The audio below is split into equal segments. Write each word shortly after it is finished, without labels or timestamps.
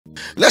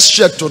Let's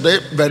share today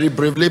very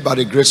briefly by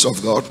the grace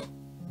of God.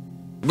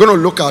 We're going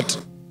to look at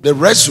the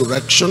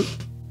resurrection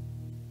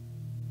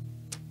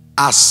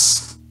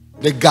as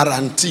the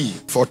guarantee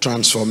for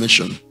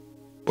transformation.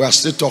 We are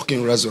still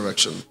talking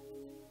resurrection.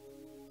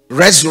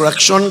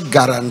 Resurrection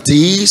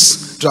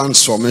guarantees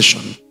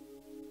transformation.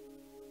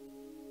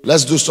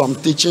 Let's do some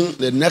teaching.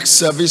 The next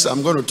service,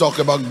 I'm going to talk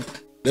about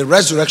the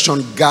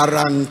resurrection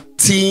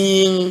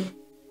guaranteeing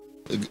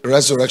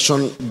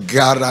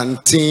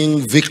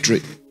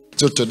victory.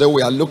 So today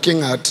we are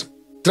looking at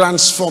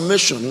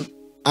transformation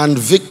and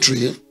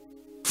victory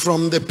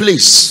from the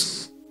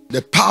place,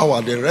 the power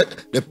of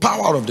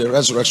the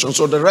resurrection.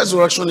 So the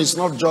resurrection is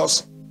not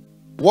just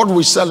what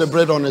we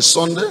celebrate on a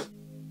Sunday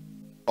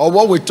or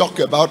what we talk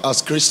about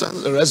as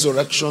Christians. The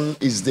resurrection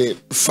is the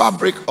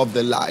fabric of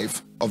the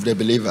life of the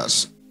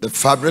believers, the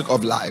fabric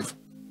of life,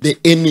 the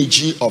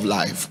energy of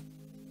life,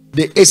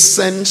 the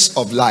essence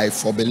of life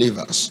for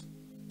believers.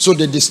 So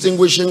the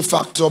distinguishing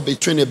factor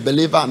between a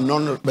believer and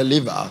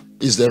non-believer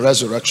is the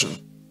resurrection.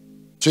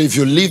 So if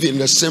you live in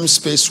the same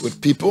space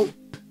with people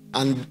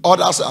and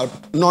others are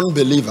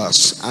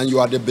non-believers and you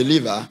are the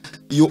believer,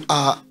 you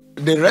are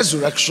the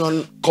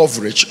resurrection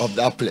coverage of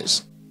that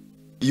place.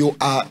 You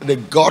are the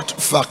God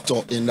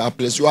factor in that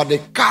place. You are the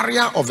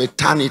carrier of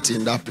eternity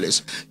in that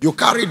place. You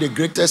carry the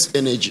greatest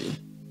energy.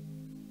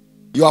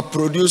 You are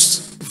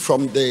produced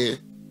from the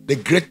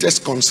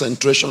greatest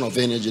concentration of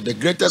energy. The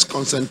greatest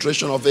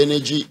concentration of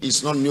energy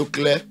is not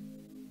nuclear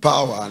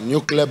power,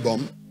 nuclear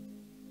bomb.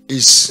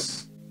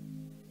 Is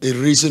a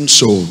risen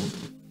soul.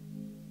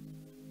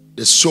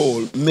 The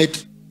soul made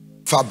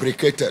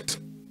fabricated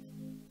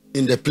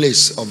in the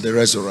place of the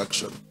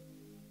resurrection.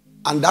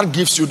 And that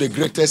gives you the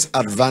greatest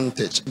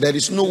advantage. There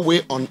is no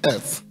way on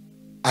earth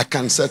I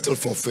can settle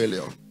for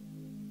failure.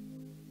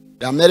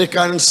 The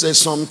Americans say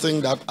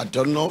something that I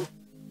don't know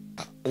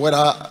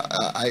whether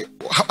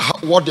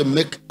what they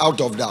make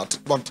out of that,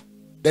 but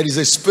there is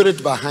a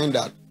spirit behind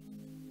that.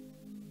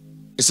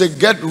 It says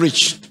get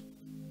rich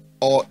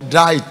or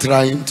die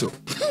trying to.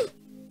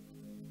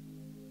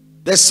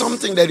 There's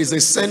something, there is a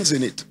sense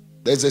in it.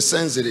 There's a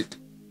sense in it.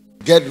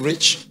 Get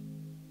rich.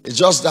 It's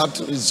just that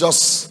it's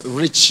just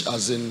rich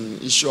as in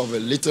issue of a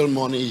little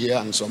money here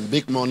and some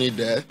big money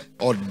there,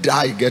 or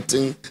die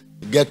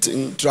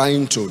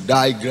trying to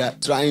die.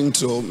 Trying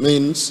to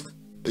means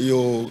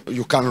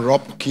you can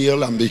rob,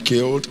 kill, and be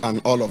killed,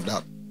 and all of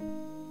that.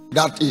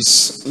 That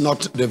is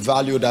not the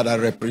value that I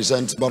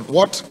represent. But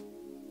what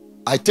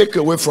I take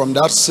away from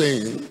that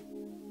saying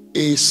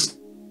is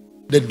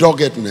the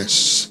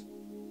doggedness,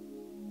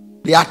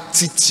 the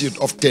attitude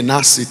of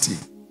tenacity.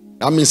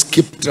 That means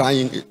keep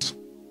trying it.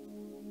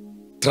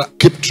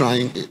 Keep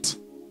trying it.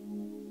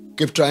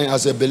 Keep trying.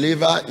 As a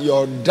believer,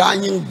 your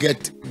dying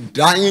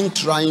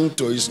trying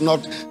to is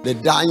not the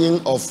dying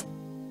of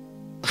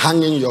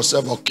hanging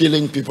yourself or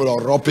killing people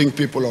or robbing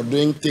people or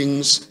doing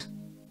things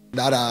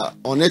that are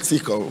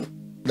unethical,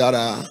 that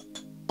are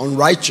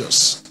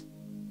unrighteous.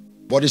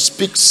 But it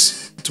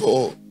speaks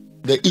to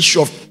the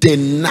issue of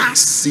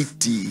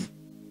tenacity,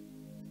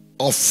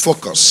 of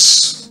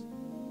focus,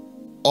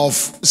 of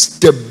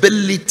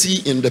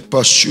stability in the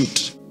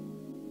pursuit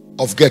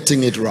of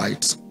getting it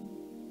right,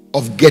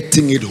 of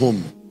getting it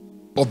home,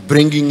 of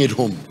bringing it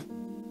home.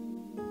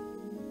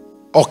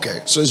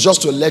 Okay, so it's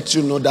just to let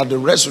you know that the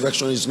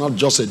resurrection is not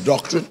just a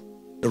doctrine.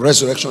 The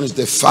resurrection is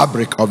the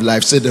fabric of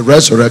life. Say the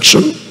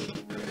resurrection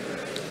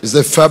is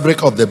the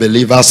fabric of the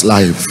believer's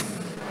life.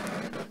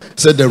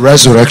 Say the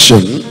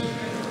resurrection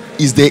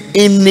is the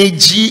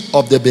energy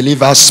of the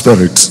believer's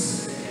spirit.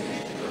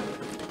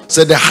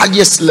 Say the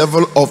highest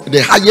level of,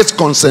 the highest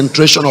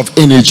concentration of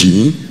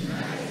energy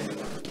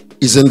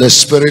is in the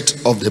spirit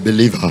of the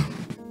believer.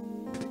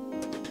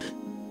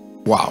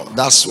 Wow,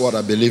 that's what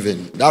I believe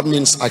in. That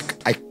means I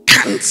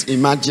can't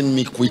imagine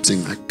me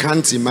quitting. I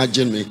can't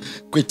imagine me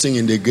quitting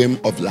in the game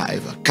of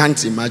life. I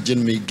can't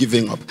imagine me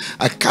giving up.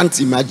 I can't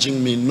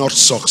imagine me not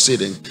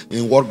succeeding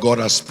in what God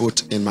has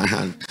put in my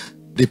hand.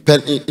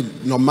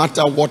 No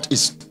matter what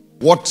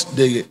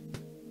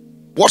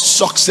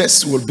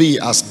success will be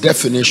as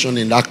definition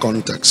in that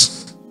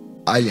context,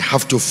 I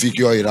have to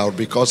figure it out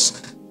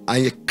because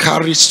I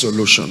carry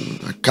solution.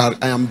 I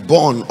am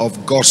born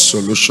of God's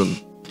solution.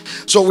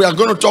 So we are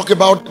going to talk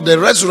about the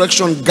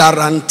resurrection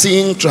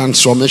guaranteeing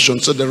transformation.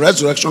 So the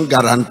resurrection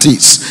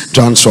guarantees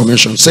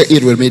transformation. Say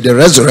it with me. The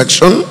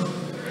resurrection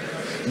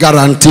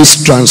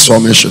guarantees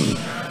transformation.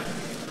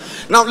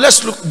 Now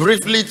let's look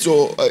briefly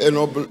to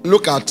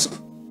look at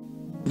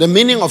the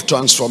meaning of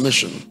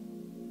transformation.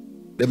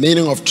 The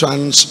meaning of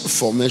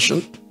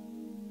transformation.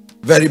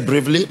 Very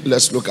briefly,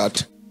 let's look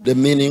at the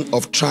meaning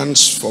of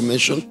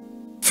transformation.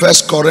 1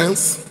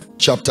 Corinthians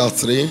chapter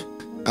 3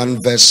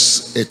 and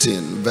verse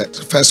 18. 1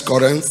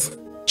 Corinthians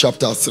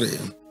chapter 3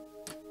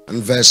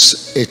 and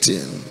verse 18.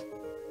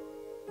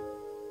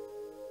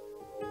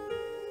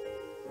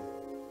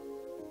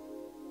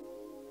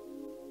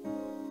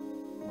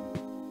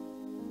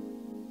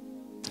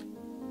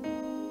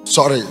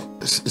 Sorry,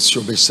 it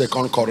should be 2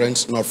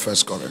 Corinthians, not 1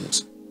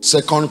 Corinthians.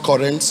 2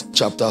 Corinthians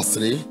chapter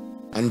 3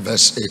 and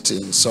verse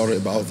 18. Sorry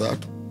about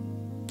that.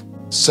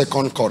 2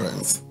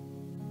 Corinthians.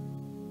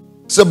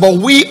 So,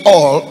 but we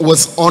all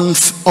with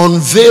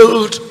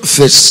unveiled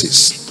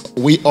faces,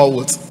 we all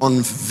with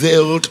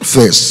unveiled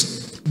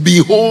face,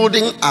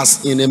 beholding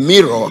as in a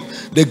mirror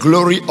the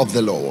glory of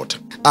the Lord,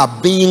 are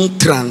being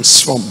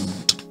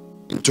transformed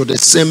into the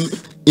same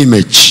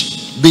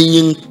image,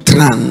 being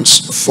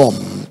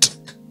transformed,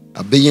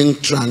 are being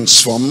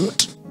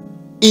transformed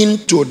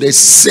into the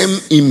same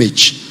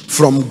image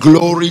from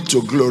glory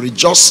to glory,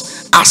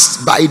 just as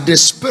by the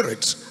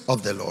Spirit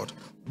of the Lord.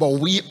 But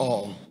we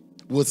all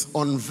with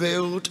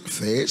unveiled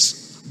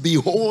face,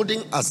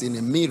 beholding as in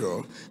a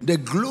mirror the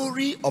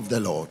glory of the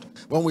Lord.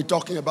 When we're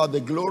talking about the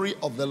glory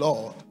of the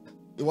Lord,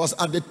 it was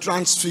at the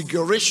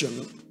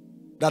transfiguration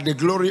that the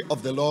glory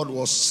of the Lord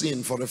was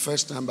seen for the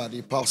first time by the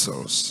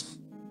apostles.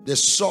 They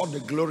saw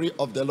the glory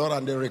of the Lord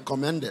and they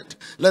recommended,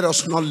 let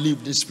us not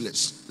leave this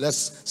place.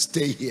 Let's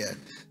stay here.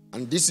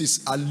 And this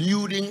is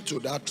alluding to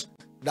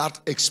that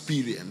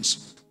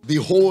experience.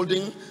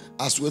 Beholding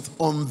as with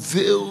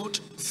unveiled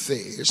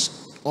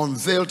face.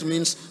 Unveiled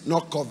means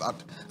not covered.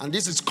 And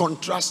this is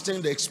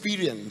contrasting the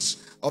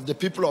experience of the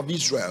people of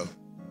Israel.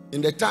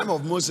 In the time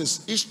of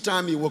Moses, each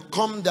time he will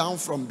come down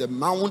from the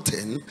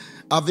mountain,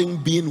 having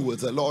been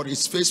with the Lord,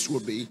 his face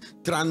will be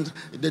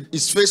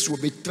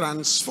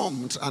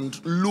transformed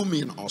and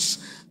luminous,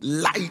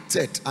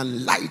 lighted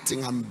and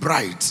lighting and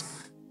bright,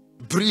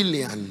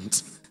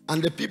 brilliant.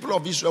 And the people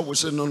of Israel will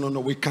say, no,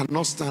 we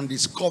cannot stand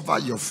this. Cover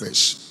your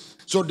face.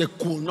 So they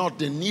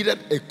needed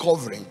a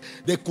covering.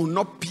 They could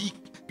not peek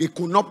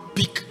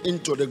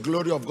into the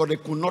glory of God. They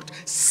could not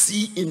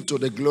see into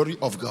the glory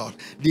of God.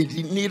 They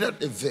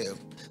needed a veil.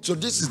 So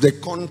this is the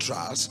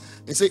contrast.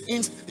 And say,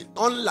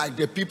 unlike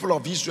the people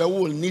of Israel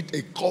who will need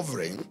a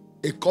covering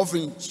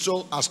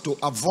so as to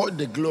avoid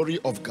the glory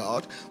of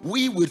God,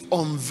 we with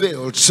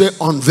unveiled, say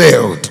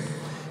unveiled.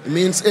 It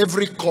means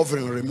every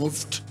covering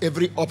removed,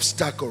 every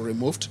obstacle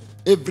removed,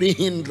 every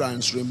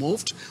hindrance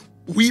removed.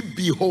 We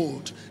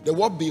behold. The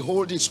word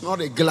behold is not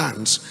a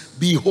glance.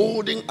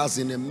 Beholding as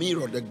in a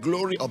mirror the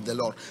glory of the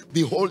Lord.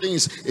 Beholding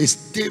is a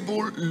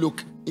stable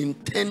look,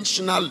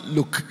 intentional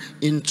look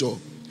into.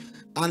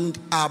 And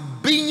are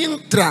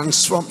being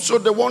transformed. So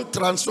the one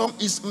transformed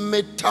is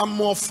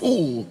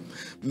metamorpho.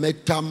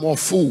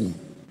 Metamorpho.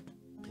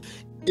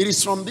 It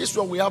is from this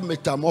word we have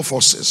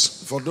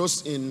metamorphosis. For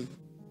those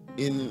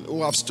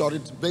who have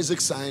studied basic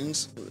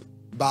science,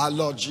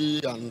 biology,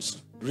 and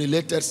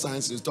related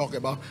sciences, talk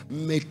about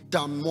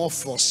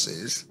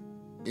metamorphosis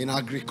in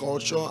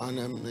agriculture and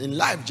in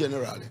life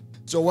generally.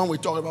 So when we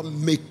talk about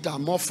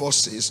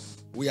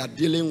metamorphosis, we are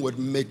dealing with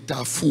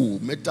metaphor.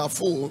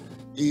 Metaphor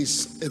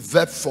is a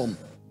verb form,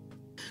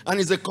 and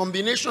it's a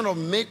combination of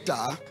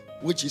meta,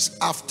 which is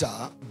after,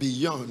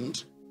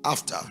 beyond,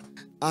 after,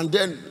 and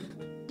then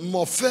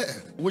morphe,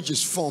 which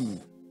is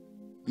form.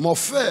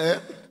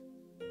 Morphe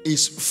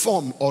is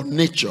form or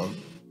nature,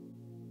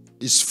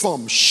 is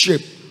form,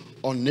 shape,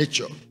 or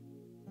nature.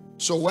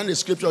 So when the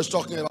scripture is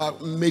talking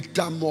about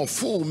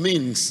metamorpho,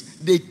 means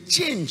the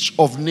change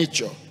of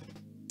nature,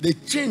 the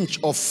change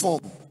of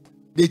form,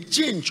 the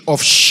change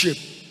of shape,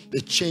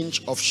 the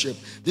change of shape.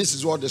 This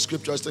is what the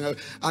scripture is saying.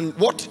 And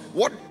what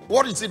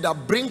is it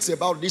that brings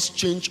about this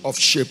change of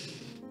shape?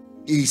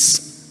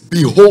 Is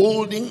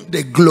beholding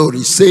the glory.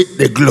 Say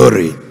the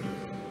glory.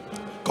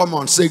 Come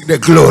on, say the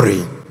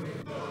glory.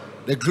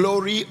 The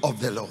glory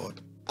of the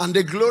Lord. And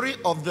the glory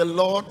of the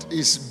Lord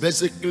is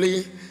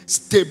basically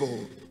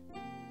stable,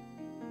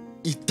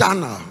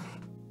 eternal,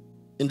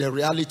 in the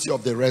reality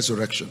of the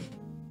resurrection.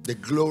 The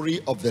glory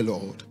of the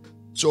Lord.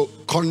 So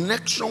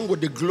connection with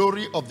the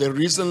glory of the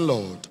risen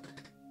Lord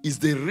is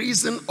the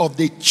reason of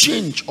the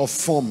change of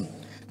form,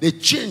 the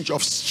change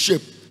of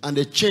shape, and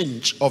the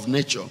change of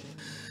nature.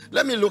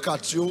 Let me look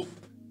at you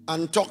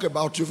and talk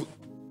about you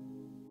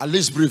at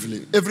least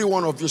briefly. Every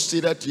one of you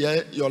seated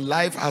here, your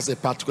life has a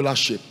particular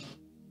shape,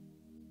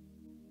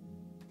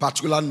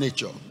 particular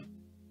nature,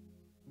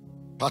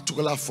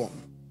 particular form.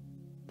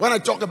 When I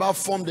talk about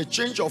form, the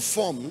change of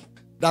form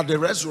that the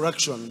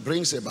resurrection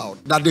brings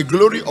about, that the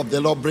glory of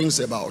the Lord brings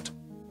about,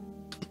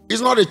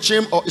 is not a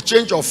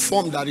change of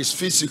form that is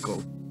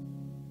physical.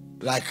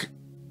 Like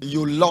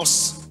you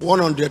lost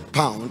 100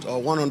 pounds or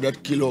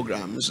 100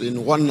 kilograms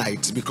in one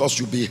night because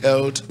you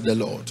beheld the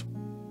Lord.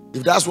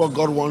 If that's what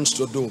God wants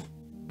to do,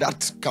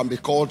 that can be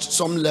called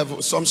some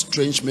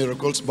strange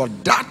miracles, but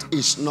that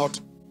is not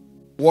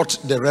what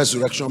the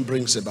resurrection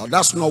brings about.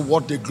 That's not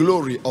what the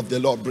glory of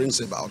the Lord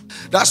brings about.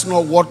 That's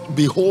not what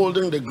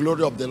beholding the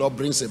glory of the Lord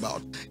brings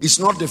about. It's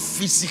not the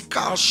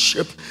physical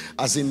shape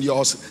as in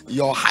your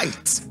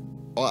height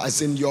or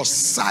as in your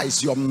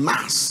size, your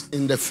mass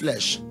in the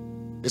flesh.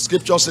 The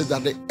scripture says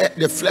that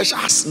the flesh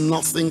has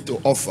nothing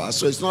to offer.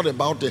 So it's not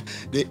about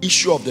the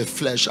issue of the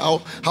flesh, how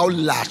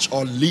large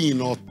or lean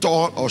or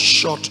tall or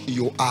short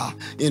you are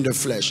in the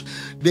flesh.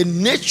 The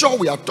nature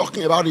we are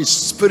talking about is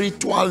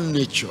spiritual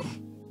nature.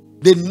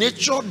 The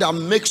nature that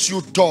makes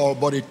you tall,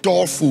 but a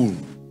tall fool.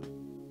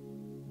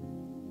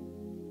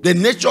 The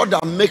nature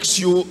that makes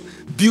you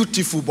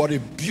beautiful, but a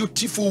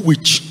beautiful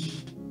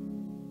witch.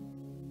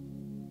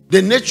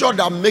 The nature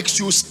that makes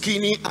you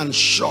skinny and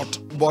short,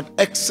 but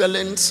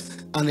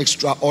excellent and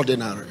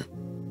extraordinary.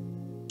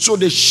 So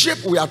the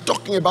shape we are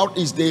talking about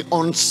is the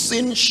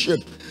unseen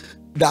shape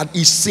that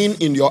is seen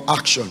in your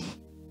action.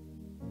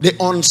 The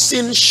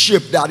unseen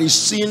shape that is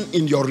seen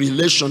in your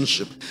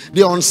relationship.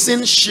 The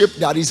unseen shape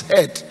that is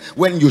heard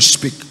when you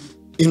speak,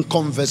 in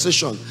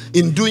conversation,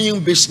 in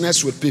doing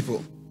business with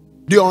people.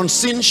 The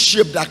unseen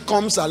shape that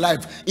comes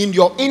alive in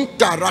your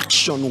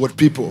interaction with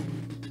people.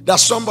 That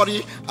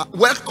somebody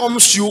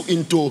welcomes you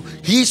into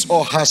his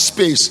or her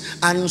space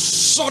and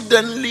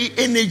suddenly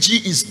energy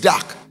is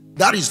dark.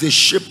 That is the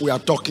shape we are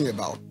talking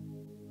about.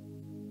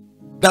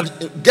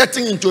 That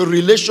getting into a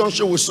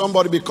relationship with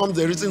somebody becomes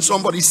the reason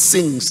somebody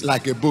sings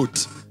like a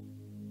boat.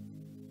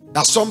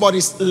 That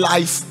somebody's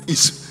life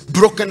is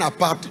broken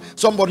apart.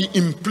 Somebody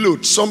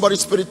implodes. Somebody's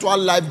spiritual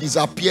life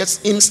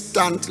disappears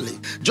instantly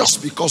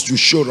just because you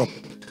showed up.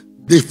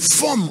 The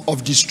form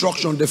of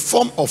destruction, the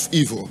form of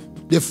evil,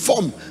 the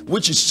form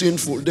which is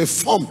sinful, the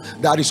form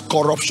that is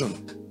corruption.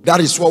 That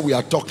is what we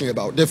are talking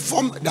about. The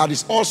form that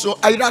is also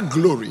either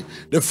glory,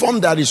 the form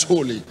that is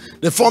holy,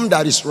 the form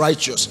that is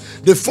righteous,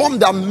 the form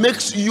that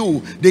makes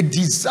you the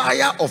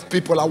desire of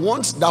people. I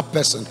want that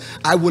person.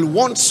 I will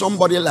want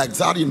somebody like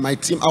that in my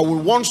team. I will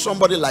want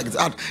somebody like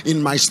that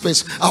in my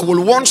space. I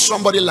will want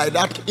somebody like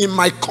that in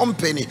my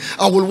company.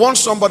 I will want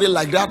somebody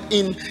like that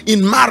in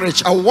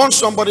marriage. I want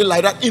somebody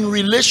like that in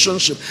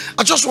relationship.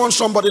 I just want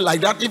somebody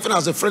like that even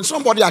as a friend,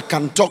 somebody I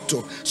can talk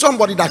to,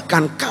 somebody that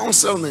can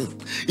counsel me.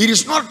 It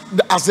is not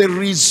as a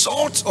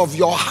result of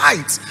your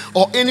height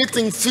or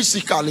anything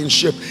physical in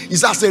shape.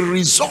 It's as a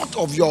result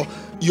of your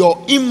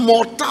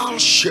immortal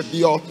shape,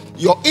 your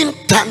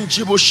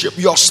intangible shape,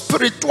 your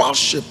spiritual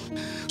shape.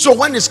 So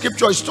when the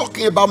scripture is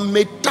talking about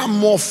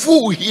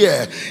metamorpho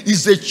here,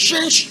 is a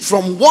change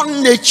from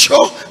one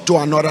nature to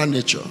another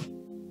nature.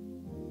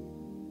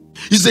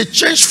 It's a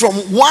change from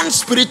one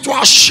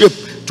spiritual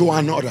shape to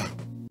another.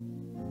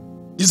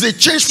 It's a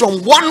change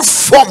from one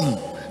form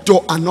to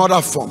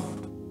another form.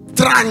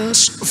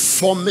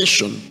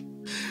 Transformation.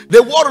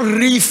 The word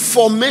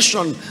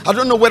reformation, I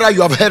don't know whether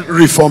you have heard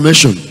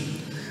reformation.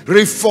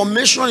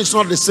 Reformation is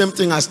not the same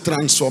thing as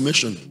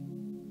transformation.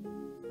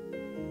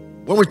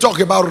 When we talk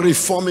about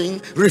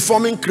reforming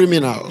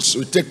criminals,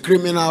 we take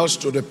criminals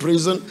to the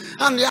prison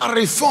and they are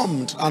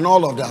reformed and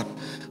all of that.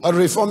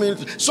 Reforming,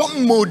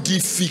 some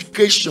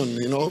modification,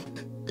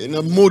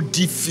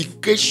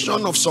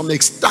 modification of some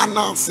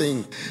external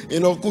thing,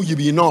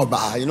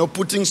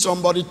 putting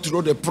somebody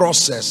through the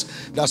process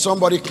that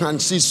somebody can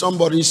see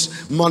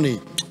somebody's money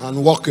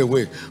and walk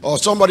away, or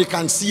somebody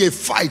can see a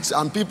fight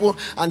and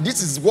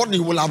this is what he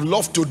will have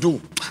loved to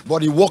do,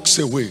 but he walks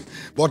away.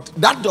 But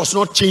that does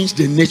not change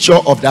the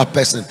nature of that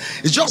person.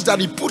 It's just that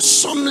he puts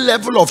some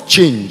level of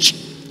change,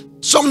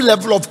 some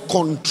level of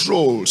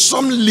control,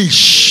 some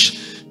leash.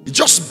 It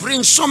just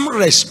brings some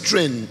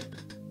restraint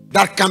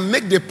that can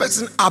make the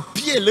person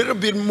appear a little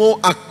bit more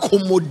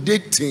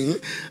accommodating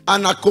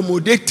and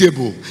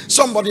accommodatable.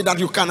 Somebody that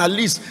you can at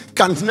least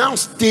can now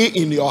stay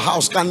in your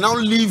house, can now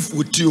live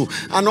with you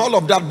and all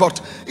of that.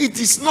 But it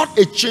is not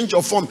a change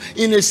of form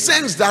in a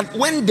sense that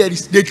when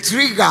the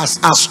triggers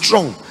are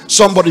strong,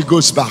 somebody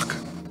goes back.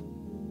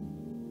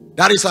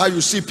 That is how you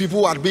see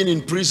people who have been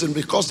in prison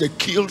because they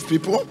killed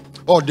people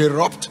or they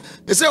robbed.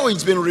 They say, oh,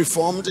 he's been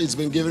reformed, he's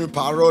been given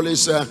parole,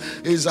 he's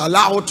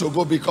allowed to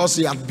go because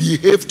he had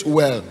behaved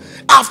well.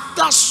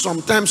 After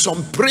some time,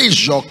 some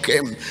pressure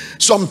came,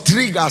 some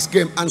triggers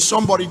came, and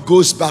somebody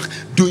goes back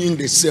doing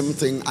the same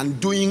thing and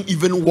doing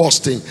even worse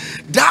thing.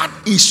 That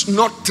is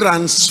not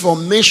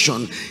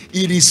transformation,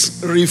 it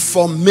is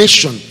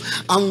reformation.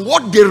 And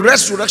what the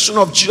resurrection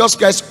of Jesus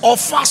Christ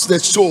offers the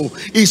soul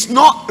is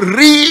not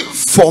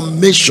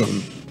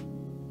reformation,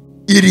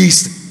 it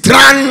is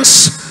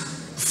transformation.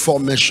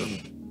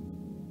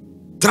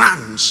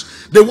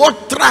 The word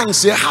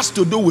trans here has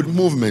to do with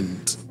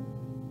movement.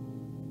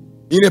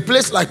 In a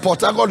place like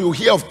Port Harcourt, you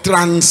hear of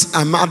Trans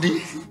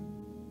Amadi.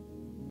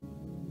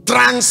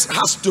 Trans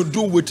has to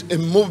do with a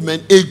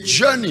movement, a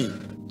journey,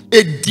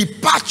 a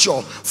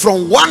departure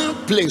from one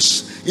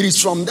place. It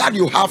is from that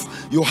you have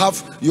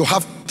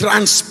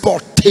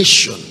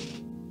transportation,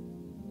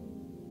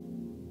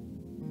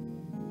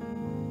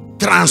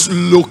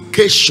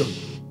 translocation,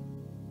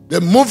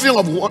 the moving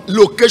of one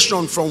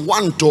location from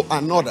one to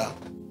another.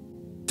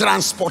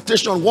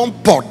 Transportation, one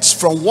port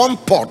from one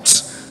port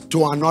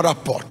to another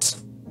port.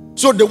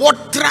 So the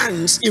word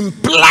trans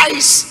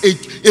implies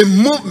a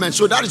movement.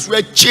 So that is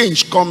where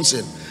change comes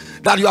in.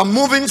 That you are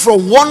moving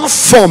from one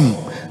form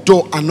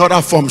to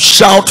another form.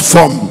 Shout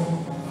form.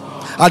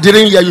 I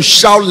didn't hear you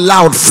shout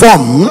loud.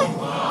 Form.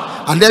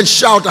 And then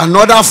shout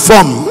another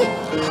form.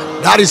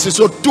 That is it.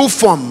 So two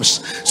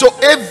forms. So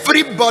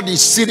everybody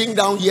sitting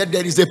down here,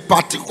 there is a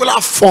particular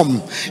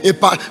form.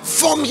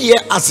 Form here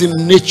as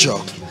in nature.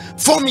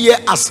 Form here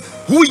as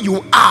who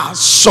you are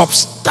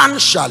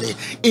substantially,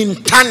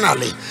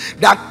 internally.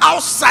 That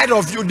outside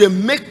of you, the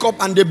makeup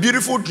and the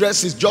beautiful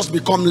dresses just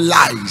become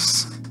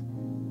lies.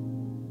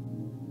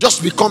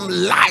 Just become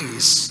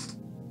lies.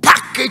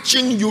 Packed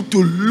packaging you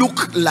to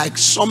look like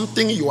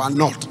something you are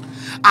not.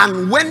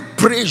 And when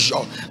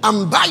pressure,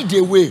 and by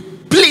the way,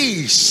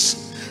 please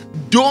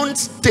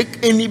don't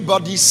take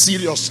anybody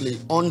seriously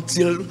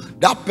until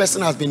that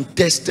person has been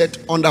tested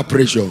under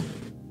pressure.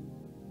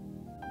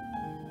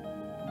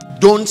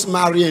 Don't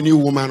marry any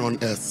woman on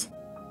earth.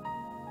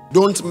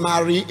 Don't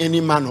marry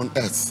any man on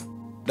earth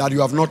that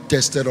you have not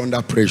tested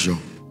under pressure.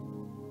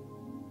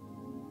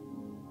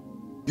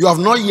 You have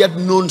not yet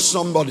known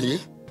somebody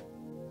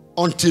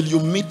until you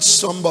meet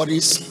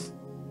somebody's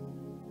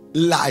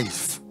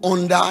life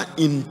under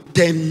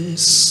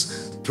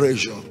intense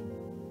pressure.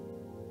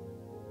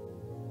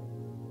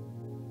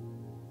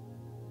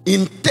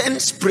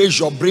 Intense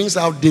pressure brings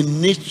out the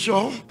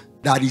nature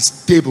that is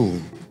stable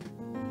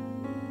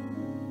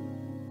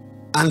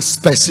and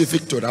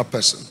specific to that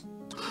person.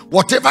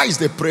 Whatever is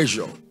the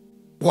pressure,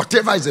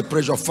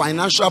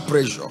 financial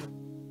pressure,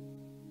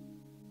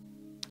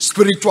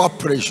 spiritual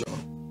pressure,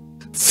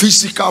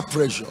 physical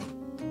pressure,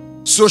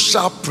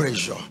 social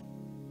pressure,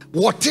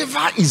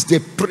 whatever is the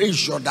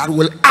pressure that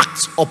will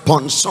act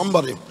upon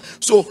somebody.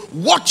 So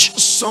watch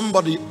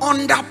somebody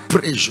under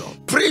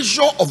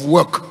pressure of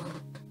work.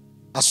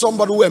 As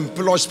somebody who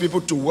employs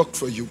people to work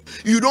for you,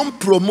 you don't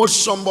promote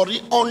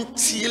somebody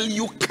until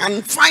you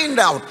can find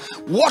out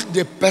what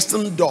the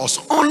person does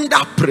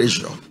under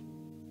pressure.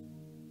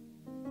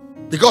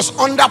 Because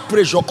under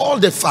pressure, all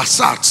the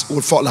facades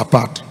will fall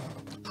apart.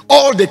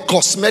 All the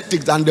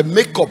cosmetics and the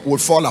makeup will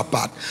fall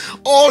apart.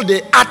 All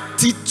the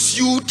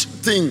attitude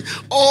thing,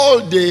 all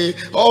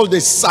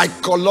the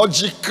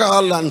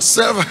psychological and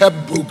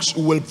self-help books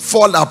will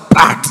fall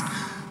apart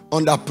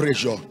under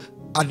pressure.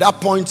 At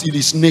that point, it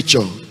is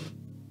nature.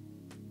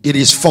 It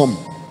is form.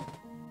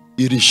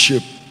 It is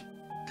shape.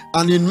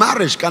 And in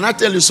marriage, can I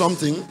tell you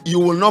something? You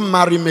will not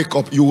marry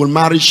makeup. You will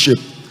marry shape.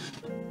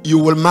 You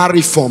will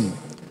marry form.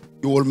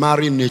 You will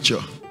marry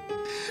nature.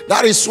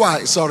 That is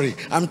why,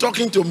 I'm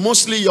talking to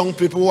mostly young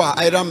people who are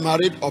either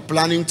married or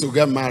planning to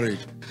get married.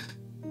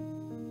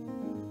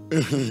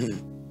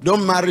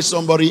 Don't marry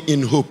somebody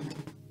in hope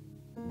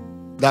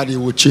that it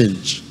will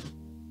change.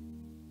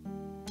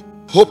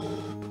 Hope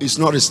is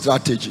not a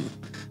strategy.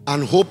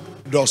 And hope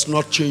does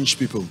not change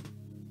people.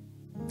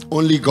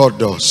 Only God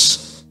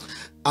does.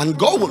 And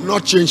God will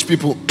not change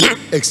people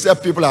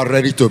except people are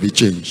ready to be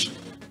changed.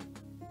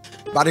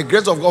 By the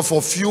grace of God,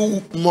 for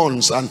few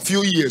months and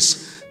few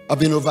years, I've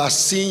been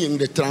overseeing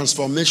the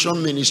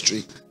transformation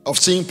ministry of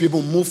seeing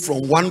people move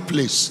from one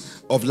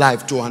place of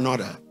life to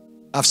another.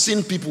 I've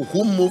seen people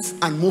who move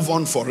and move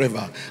on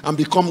forever and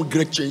become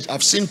great change.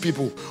 I've seen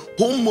people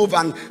who move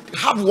and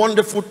have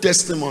wonderful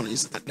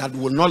testimonies that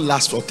will not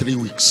last for 3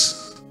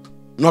 weeks,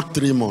 not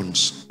 3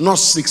 months, not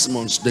 6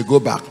 months. They go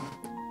back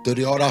to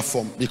the other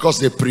form because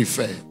they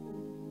prefer.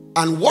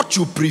 And what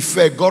you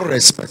prefer, God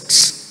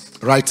respects.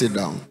 Write it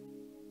down.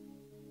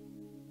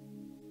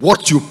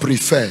 What you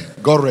prefer,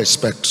 God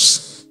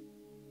respects.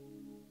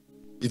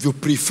 If you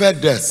prefer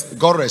death,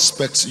 God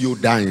respects you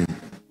dying.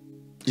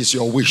 It's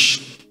your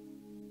wish.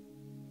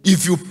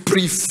 If you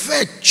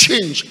prefer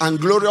change and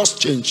glorious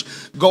change,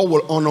 God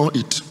will honor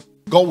it.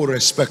 God will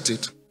respect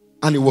it.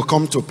 And it will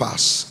come to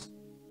pass.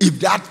 If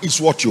that is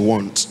what you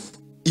want.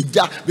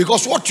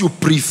 Because what you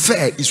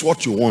prefer is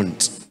what you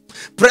want.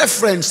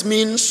 Preference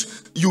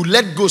means you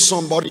let go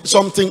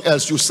something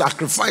else. You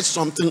sacrifice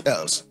something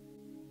else.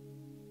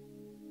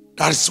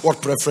 That's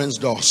what preference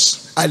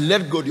does. I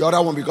let go the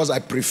other one because I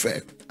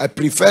prefer. I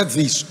prefer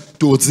this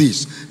to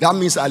this. That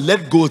means I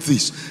let go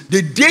this.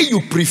 The day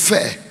you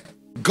prefer,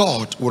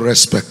 God will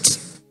respect.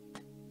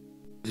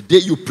 The day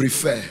you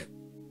prefer,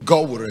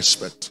 God will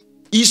respect.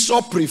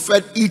 Esau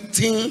preferred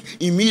eating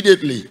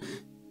immediately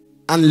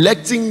and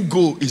letting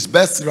go his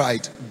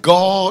birthright.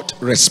 God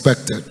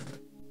respected.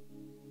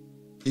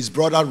 His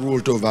brother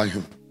ruled over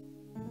him.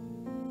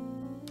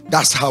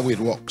 That's how it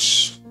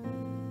works.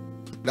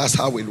 That's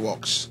how it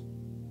works.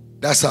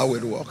 That's how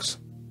it works.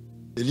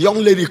 The young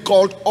lady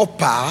called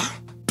Orpah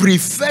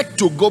preferred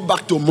to go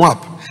back to Moab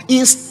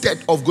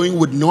instead of going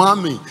with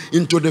Naomi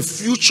into the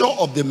future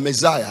of the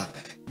Messiah.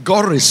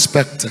 God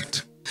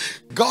respected.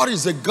 God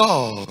is a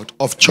God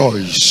of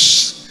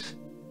choice.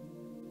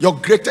 Your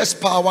greatest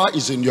power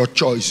is in your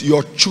choice.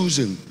 You're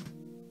choosing.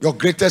 Your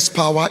greatest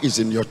power is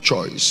in your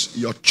choice.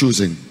 You're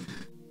choosing.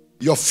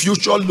 Your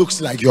future looks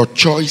like your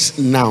choice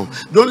now.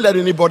 Don't let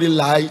anybody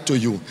lie to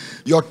you.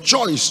 Your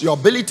choice, your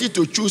ability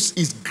to choose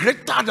is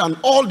greater than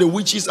all the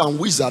witches and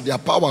wizards, their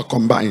power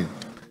combined.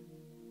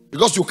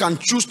 Because you can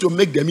choose to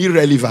make them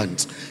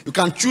irrelevant. You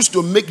can choose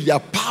to make their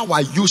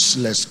power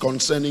useless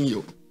concerning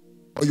you.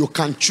 Or you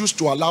can choose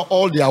to allow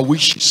all their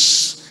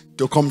wishes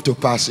to come to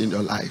pass in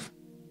your life.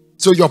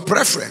 So your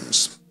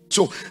preference.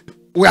 So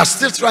we are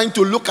still trying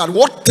to look at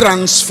what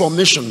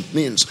transformation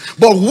means.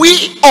 But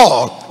we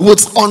all,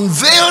 with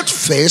unveiled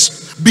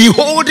face,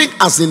 beholding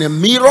as in a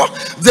mirror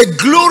the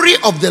glory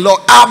of the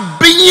Lord, are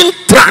being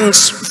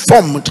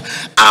transformed,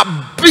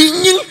 are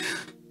being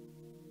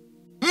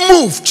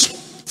moved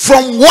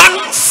from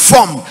one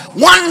form,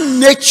 one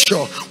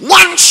nature,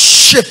 one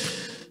shape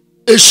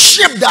A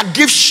shape that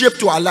gives shape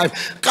to our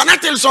life. Can I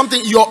tell you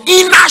something? Your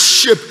inner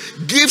shape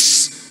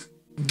gives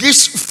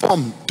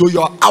form to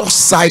your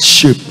outside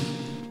shape.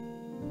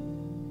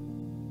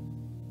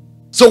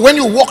 So when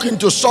you walk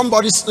into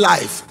somebody's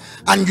life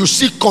and you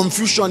see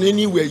confusion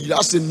anywhere,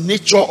 that's the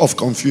nature of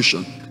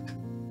confusion.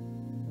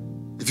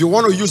 If you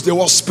want to use the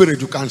word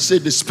spirit, you can say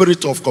the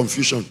spirit of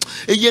confusion.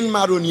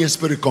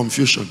 Spirit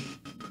confusion.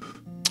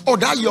 Oh,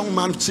 that young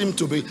man seemed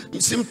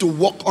to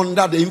walk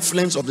under the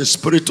influence of the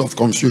spirit of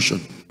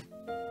confusion.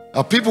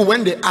 People,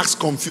 when they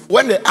ask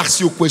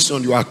you a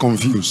question, you are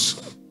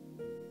confused.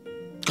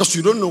 Because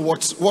you don't know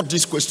what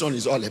this question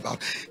is all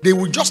about. They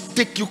will just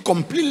take you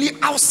completely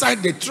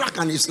outside the track,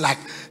 and it's like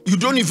you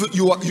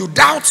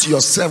doubt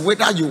yourself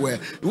whether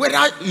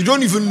you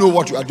don't even know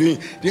what you are doing.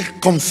 There's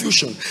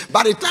confusion.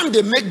 By the time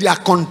they make their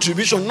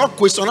contribution, not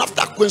question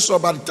after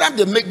question, by the time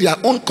they make their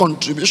own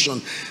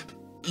contribution,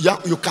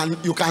 you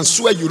can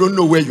swear you don't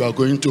know where you are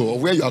going to or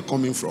where you are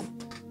coming from.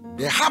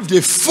 They have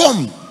the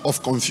form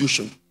of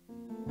confusion.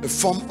 A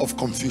form of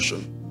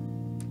confusion.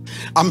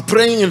 I'm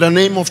praying in the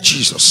name of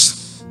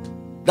Jesus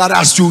that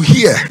as you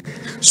hear,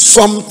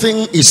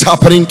 something is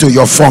happening to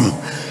your form.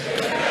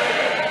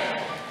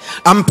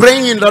 I'm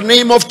praying in the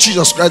name of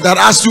Jesus Christ that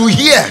as you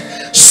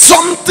hear,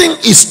 something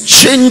is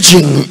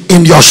changing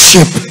in your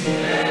shape.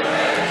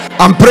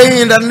 I'm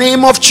praying in the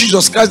name of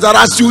Jesus Christ that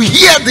as you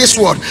hear this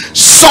word,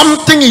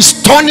 something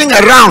is turning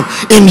around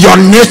in your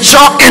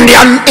nature in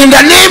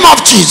the name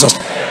of Jesus.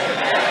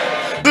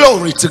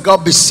 Glory to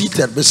God. Be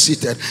seated, be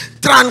seated.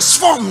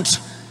 Transformed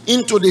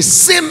into the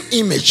same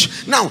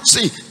image. Now,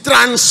 see,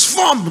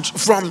 transformed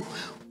from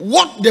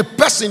what the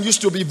person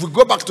used to be. If we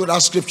go back to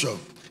that scripture,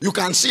 you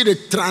can see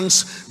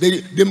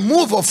the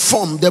move of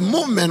form, the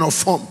movement of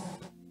form,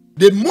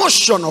 the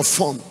motion of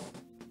form,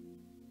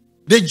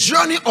 the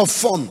journey of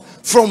form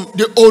from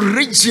the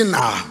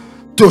original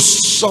to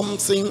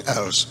something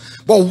else.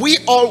 But we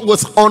all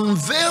with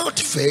unveiled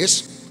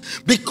face,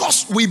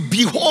 because we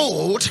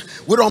behold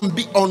with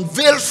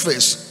unveiled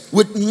face,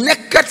 with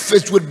naked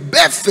face, with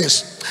bare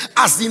face,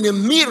 as in a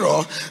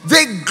mirror,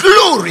 the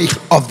glory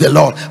of the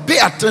Lord. Pay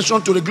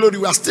attention to the glory.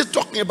 We are still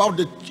talking about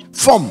the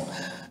form,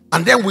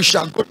 and then we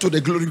shall go to the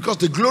glory, because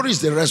the glory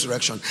is the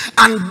resurrection.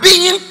 And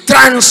being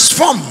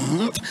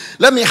transformed,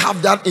 let me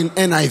have that in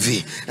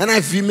NIV.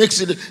 NIV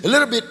makes it a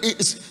little bit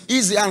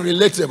easy and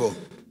relatable.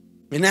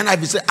 In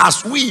NIV says,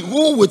 as we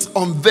who with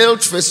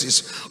unveiled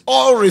faces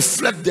all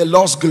reflect the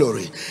Lord's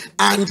glory,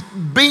 and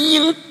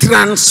being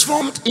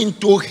transformed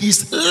into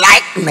his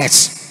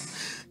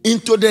likeness,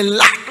 into the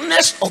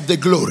likeness of the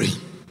glory,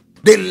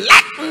 the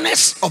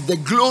likeness of the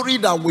glory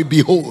that we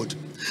behold,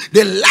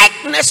 the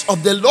likeness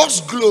of the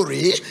Lord's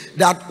glory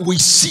that we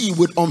see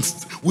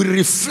we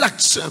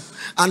reflect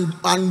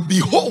and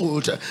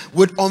behold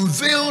with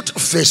unveiled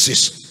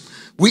faces.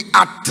 We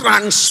are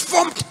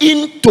transformed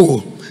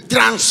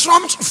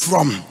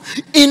from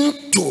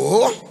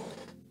into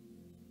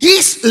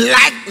his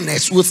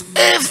likeness with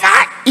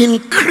ever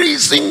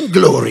increasing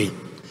glory,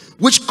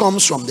 which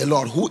comes from the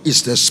Lord, who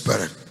is the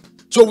Spirit.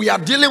 So we are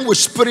dealing with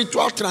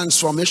spiritual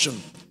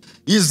transformation.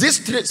 Is this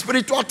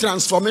spiritual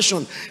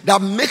transformation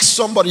that makes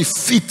somebody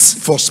fit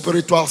for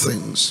spiritual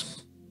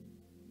things,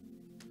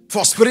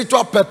 for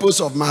spiritual purpose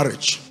of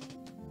marriage,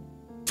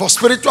 for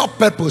spiritual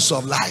purpose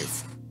of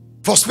life,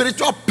 for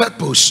spiritual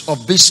purpose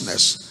of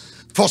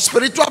business, for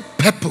spiritual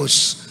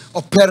purpose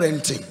of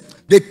parenting.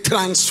 The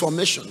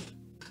transformation.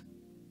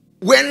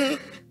 When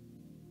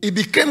it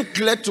became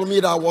clear to me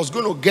that I was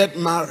going to get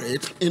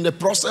married, in the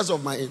process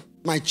of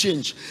my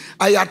change,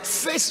 I had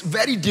faced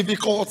very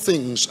difficult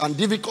things and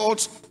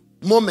difficult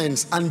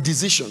moments and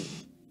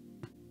decisions.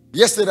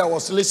 Yesterday I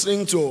was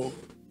listening to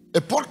a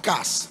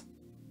podcast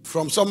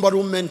from somebody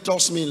who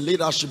mentors me in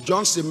leadership,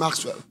 John C.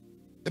 Maxwell,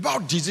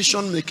 about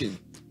decision making.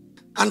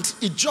 And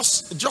it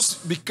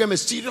just became a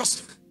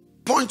serious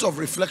point of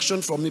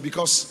reflection for me,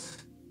 because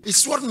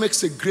it's what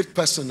makes a great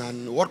person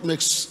and what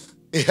makes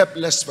a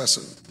helpless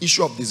person.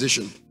 Issue of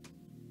decision.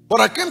 But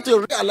I came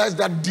to realize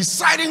that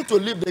deciding to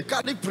leave the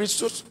Catholic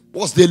priesthood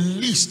was the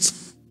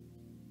least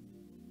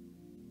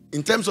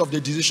in terms of the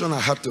decision I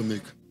had to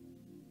make.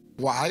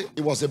 Why?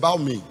 It was about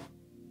me.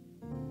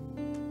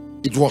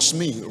 It was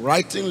me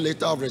writing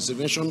letter of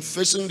resignation,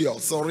 facing the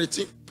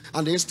authority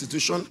and the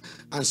institution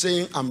and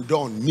saying, I'm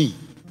done. Me.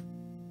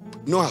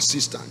 No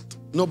assistant.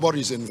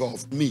 Nobody is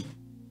involved. Me.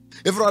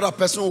 Every other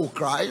person will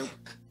cry.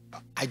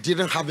 I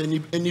didn't have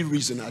any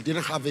reason. I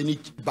didn't have any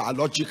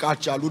biological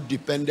child who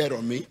depended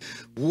on me.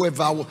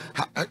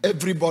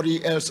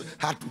 Everybody else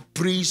had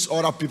priests,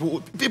 other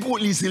people. People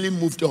easily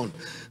moved on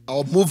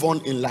or move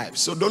on in life.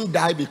 So don't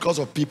die because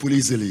of people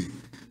easily.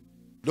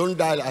 Don't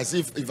die as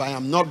if I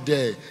am not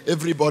there,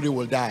 everybody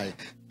will die.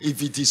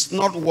 If it is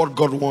not what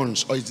God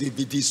wants, or if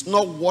it is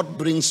not what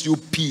brings you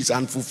peace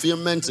and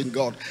fulfillment in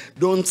God,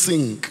 don't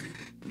think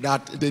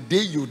that the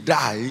day you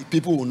die,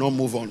 people will not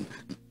move on.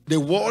 The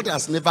world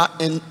has never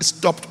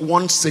stopped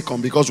 1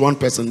 second because one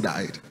person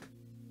died.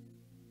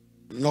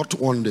 Not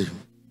one day,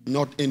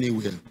 not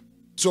anywhere.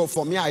 So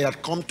for me, I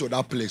had come to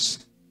that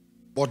place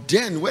But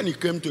then when it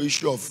came to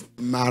issue of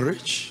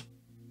marriage,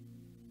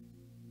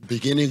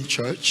 beginning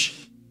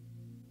church,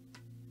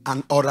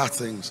 and other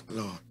things,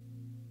 Lord,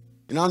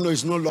 you now know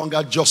it's no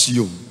longer just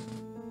you.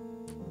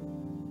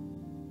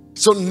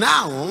 So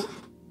now,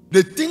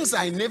 the things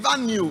I never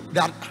knew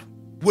that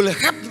will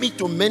help me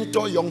to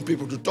mentor young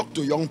people, to talk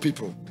to young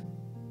people,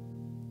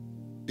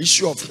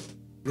 issue of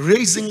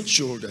raising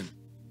children.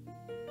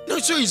 No,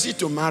 it's so easy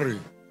to marry.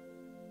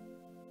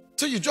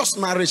 So you just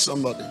marry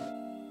somebody,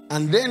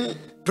 and then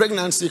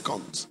pregnancy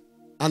comes,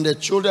 and the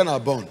children are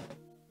born,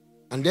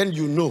 and then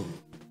you know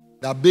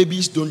that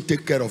babies don't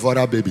take care of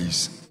other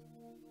babies.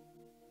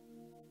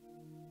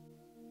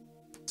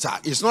 So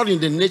it's not in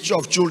the nature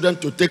of children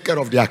to take care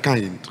of their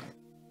kind.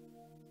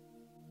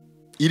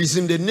 It is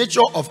in the nature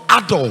of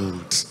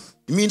adults.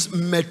 It means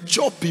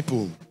mature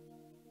people,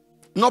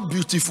 not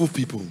beautiful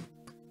people,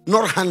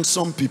 not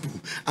handsome people.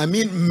 I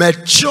mean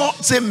mature.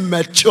 Say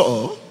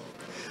mature.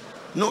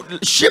 No,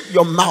 shape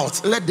your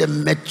mouth. Let the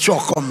mature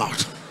come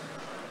out.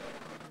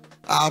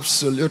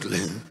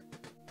 Absolutely.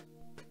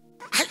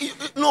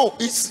 No,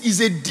 it's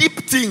a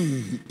deep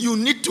thing. You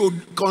need to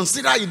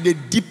consider it the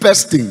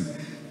deepest thing.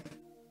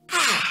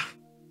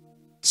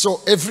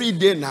 So every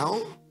day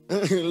now,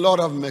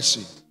 Lord have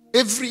mercy.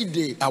 Every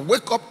day I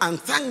wake up and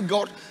thank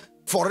God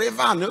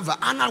forever and ever.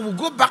 And I will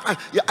go back and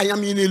I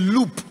am in a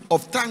loop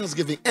of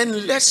thanksgiving,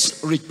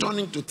 endless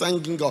returning to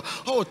thanking God.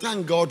 Oh,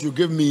 thank God you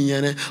gave me.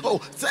 Oh,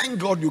 thank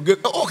God you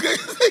gave. Okay.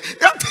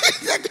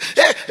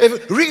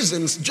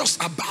 Reasons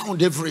just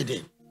abound every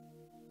day.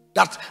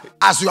 That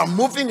as you are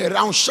moving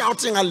around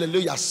shouting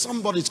hallelujah,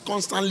 somebody is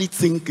constantly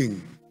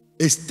thinking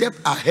a step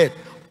ahead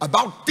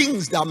about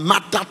things that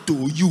matter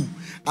to you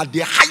at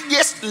the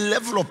highest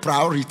level of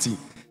priority.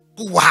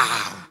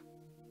 Wow.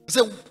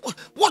 So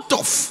what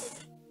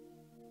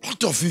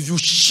if you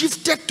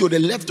shifted to the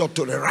left or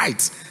to the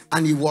right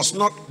and it was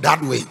not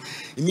that way?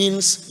 It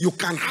means you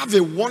can have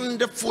a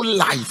wonderful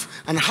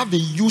life and have a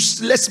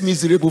useless,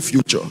 miserable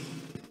future.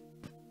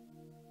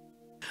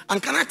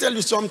 And can I tell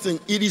you something?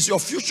 It is your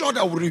future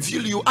that will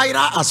reveal you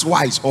either as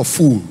wise or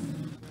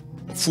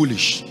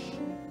foolish.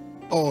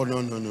 Oh,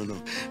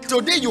 no.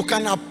 Today you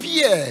can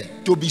appear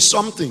to be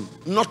something,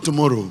 not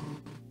tomorrow.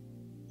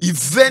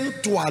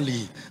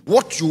 Eventually,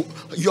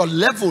 your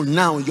level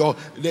now, your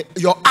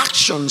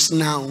actions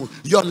now,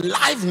 your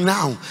life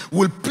now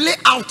will play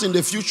out in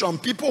the future,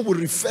 and people will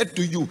refer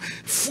to you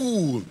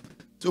fool.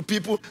 So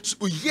people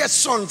hear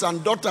sons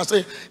and daughters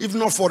say, if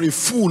not for a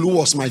fool, who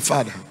was my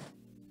father?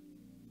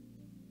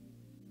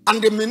 And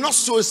they may not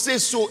say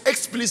so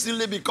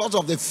explicitly because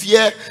of the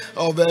fear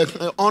of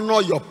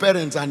honor your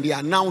parents and they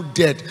are now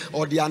dead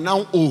or they are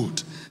now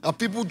old.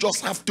 People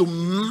just have to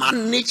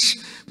manage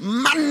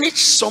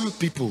some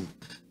people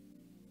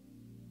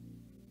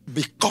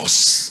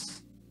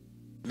because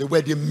they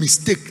were the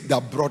mistake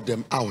that brought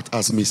them out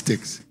as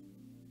mistakes.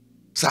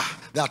 Sir,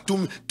 there are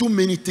too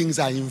many things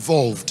are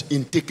involved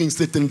in taking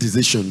certain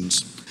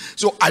decisions.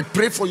 So I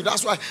pray for you.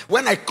 That's why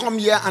when I come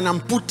here and I'm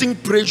putting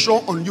pressure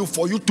on you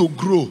for you to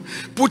grow,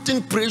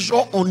 putting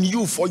pressure on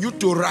you for you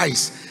to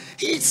rise,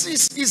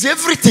 it's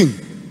everything.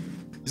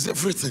 It's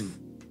everything.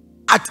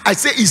 I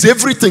say it's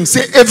everything.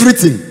 Say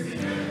everything.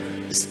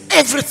 It's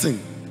everything.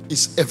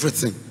 It's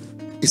everything.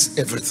 It's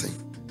everything.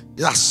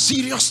 There are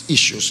serious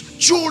issues.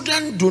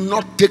 Children do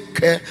not take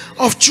care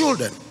of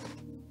children.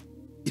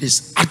 It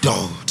is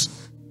adults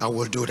that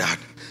will do that.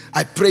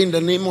 I pray in the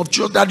name of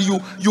Jesus that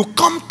you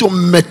come to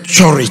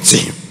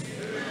maturity.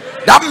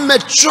 That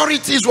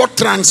maturity is what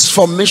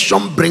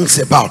transformation brings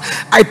about.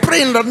 I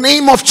pray in the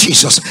name of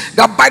Jesus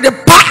that by the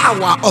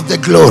power of the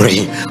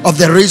glory of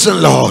the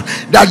risen Lord,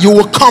 that you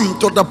will come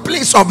to the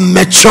place of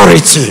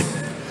maturity.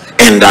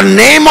 In the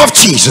name of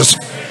Jesus.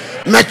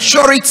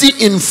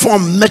 Maturity in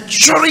form,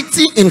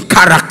 maturity in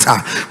character,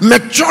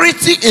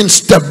 maturity in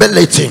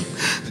stability,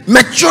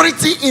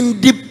 maturity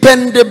in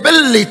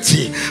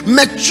dependability,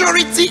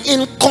 maturity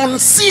in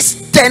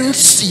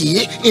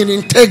consistency, in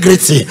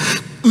integrity,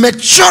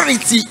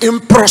 maturity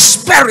in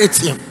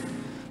prosperity,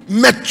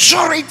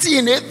 maturity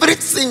in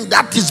everything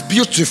that is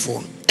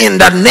beautiful. In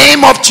the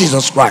name of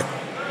Jesus Christ.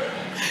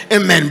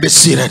 Amen. Be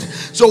seated.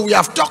 So we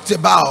have talked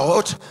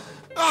about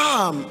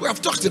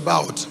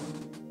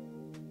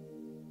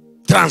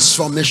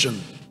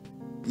transformation,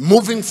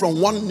 moving from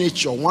one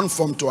nature, one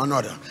form to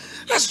another.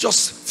 Let's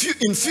just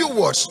in few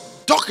words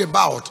talk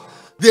about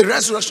the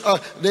resurrection,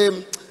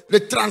 the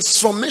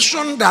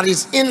transformation that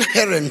is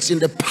inherent in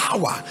the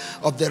power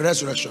of the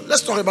resurrection.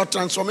 Let's talk about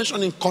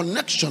transformation in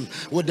connection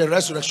with the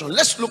resurrection.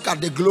 Let's look at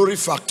the glory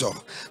factor,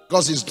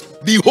 because it's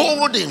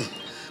beholding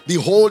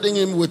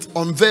him with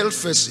unveiled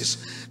faces,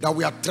 that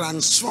we are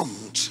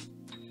transformed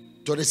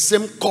to the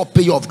same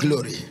copy of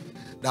glory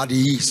that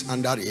he is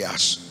and that he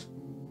has.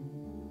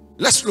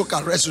 Let's look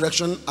at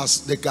resurrection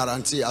as the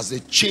guarantee, as a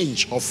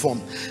change of form.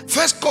 1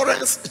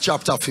 Corinthians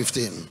chapter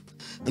 15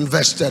 and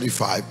verse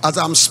 35. As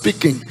I'm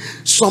speaking,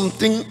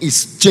 something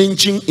is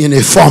changing in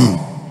a form.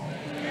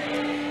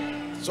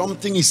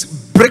 Something is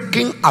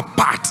breaking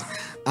apart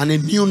and a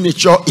new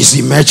nature is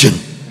emerging.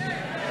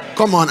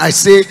 Come on, I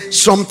say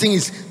something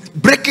is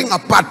breaking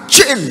apart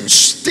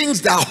chains,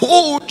 things that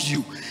hold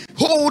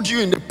you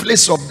in the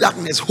place of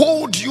darkness,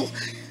 hold you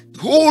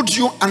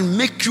and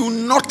make you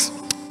not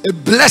a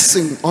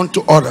blessing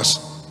unto others.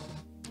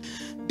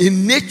 A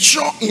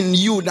nature in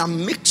you that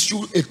makes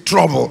you a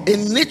trouble, a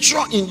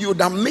nature in you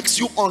that makes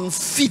you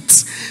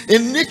unfit, a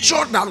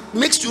nature that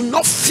makes you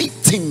not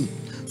fitting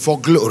for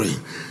glory.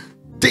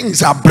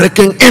 Things are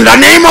breaking in the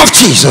name of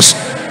Jesus.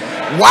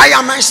 Why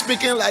am I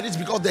speaking like this?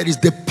 Because there is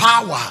the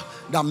power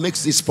that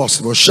makes this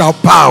possible. Shout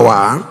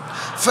power.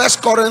 1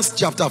 Corinthians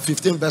chapter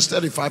 15 verse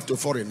 35 to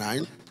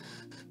 49.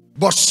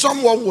 But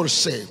someone will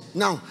say,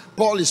 now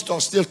Paul is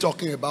still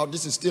talking about,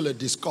 this is still a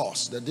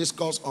discourse, the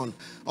discourse on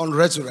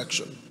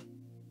resurrection.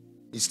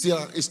 He's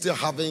still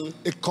having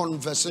a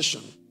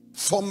conversation,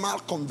 formal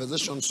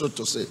conversation, so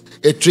to say,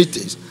 a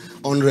treatise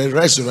on the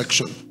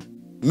resurrection,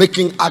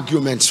 making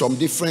arguments from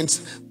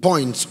different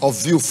points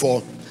of view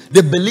for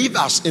the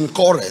believers in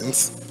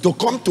Corinth to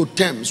come to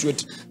terms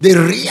with the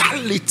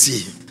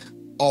reality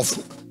of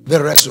the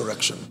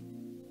resurrection.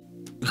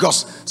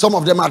 Because some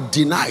of them are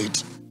denied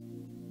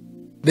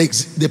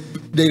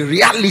the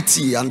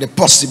reality and the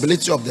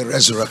possibility of the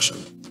resurrection.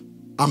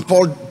 And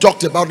Paul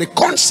talked about the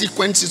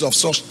consequences of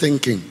such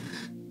thinking.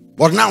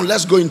 But now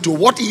let's go into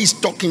what he is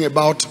talking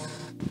about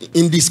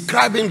in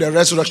describing the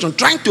resurrection,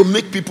 trying to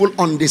make people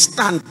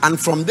understand, and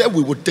from there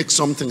we will take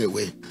something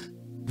away.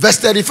 Verse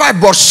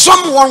 35, but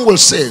someone will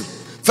say,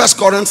 1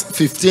 Corinthians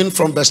 15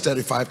 from verse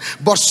 35,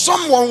 but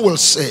someone will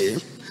say,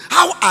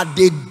 how are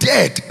the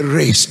dead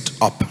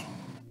raised up?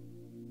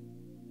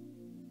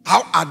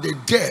 How are the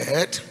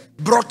dead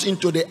brought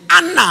into the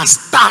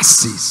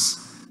anastasis,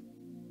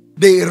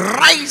 the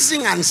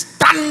rising and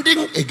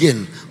standing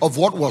again of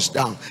what was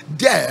down?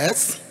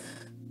 Death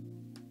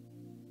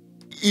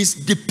is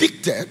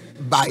depicted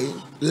by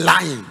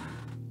lying,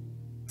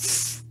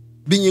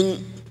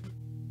 being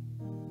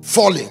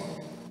falling,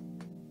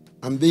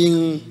 and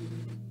being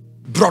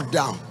brought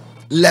down,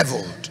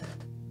 leveled.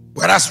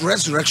 Whereas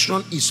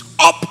resurrection is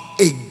up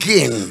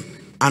again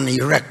and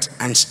erect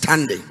and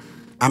standing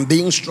and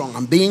being strong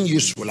and being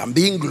useful and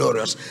being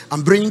glorious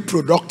and being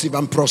productive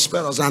and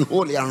prosperous and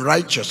holy and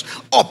righteous.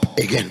 Up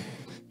again.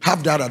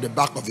 Have that at the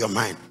back of your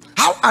mind.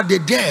 How are the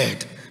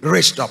dead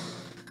raised up?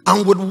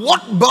 And with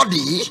what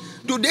body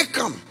do they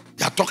come?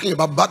 They are talking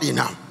about body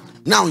now.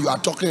 Now you are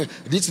talking,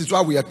 this is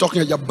why we are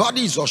talking, your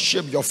body is your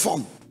shape, your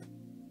form.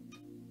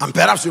 And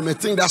perhaps you may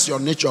think that's your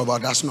nature,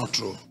 but that's not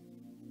true.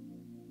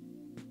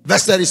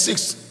 Verse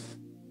 36,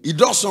 he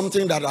does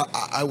something that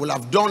I would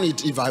have done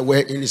it if I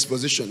were in his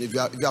position. If you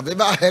have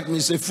ever heard me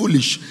say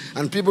foolish,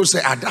 and people say,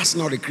 that's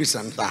not a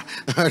Christian.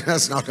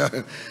 That's not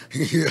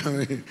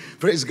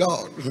praise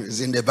God.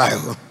 It's in the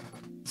Bible.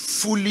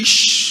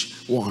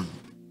 Foolish one.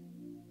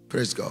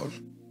 Praise God.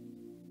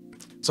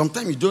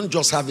 Sometimes you don't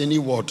just have any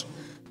word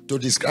to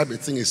describe a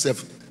thing except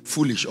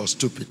foolish or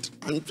stupid.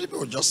 And people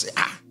will just say,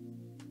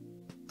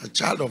 a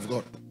child of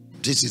God.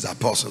 This is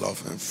apostle of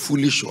a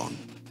foolish one.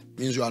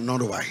 Means you are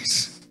not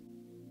wise.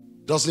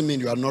 Doesn't mean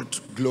you are not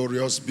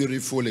glorious,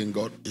 beautiful in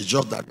God. It's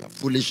just that you are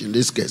foolish in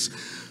this case.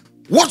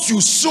 What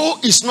you sow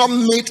is not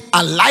made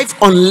alive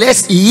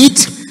unless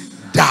it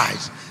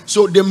dies.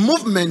 So the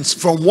movements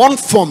from one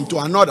form to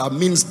another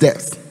means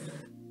death.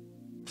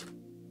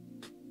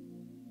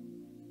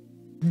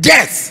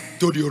 Death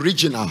to the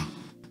original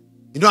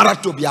in order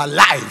to be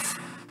alive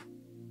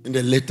in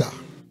the later.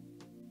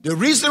 The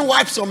reason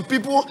why some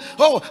people,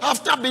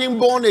 after being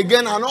born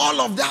again and all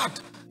of that,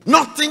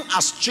 nothing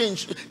has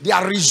changed.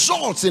 Their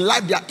results in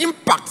life, their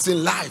impacts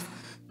in life,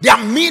 their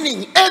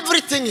meaning,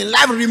 everything in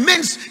life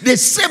remains the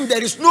same.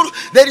 There is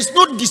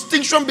no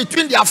distinction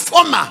between their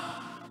former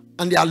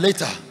and their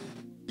later.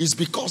 It's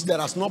because there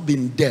has not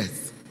been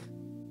death.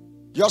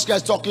 Just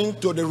guys talking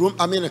to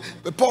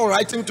the Paul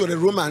writing to the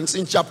Romans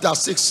in chapter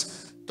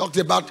 6 talked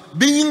about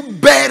being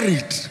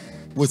buried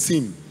with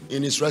him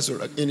in his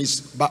resurrection, in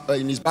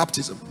his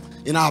baptism,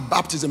 in our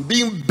baptism,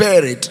 being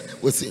buried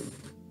with him.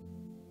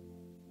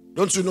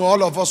 Don't you know,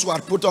 all of us who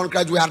are put on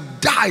Christ, we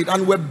have died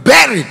and we're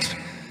buried.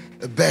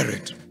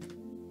 Buried.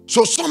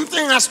 So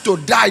something has to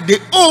die. The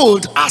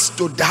old has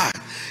to die.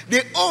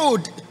 The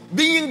old,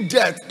 being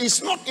death,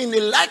 is not in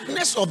the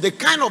likeness of the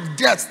kind of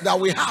death that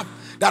we have,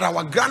 that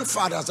our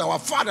grandfathers, our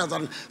fathers,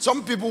 and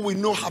some people we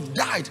know have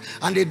died,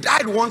 and they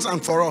died once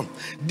and for all.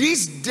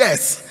 This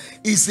death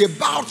is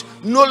about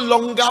no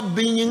longer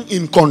being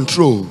in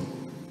control.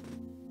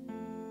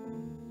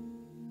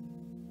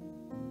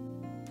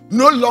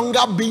 No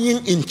longer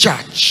being in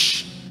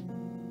charge.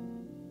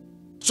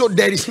 So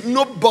there is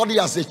nobody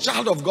as a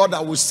child of God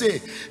that will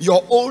say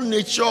your old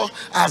nature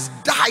has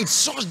died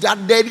such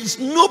that there is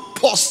no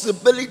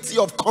possibility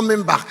of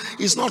coming back.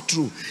 It's not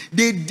true.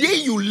 The day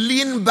you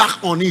lean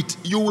back on it,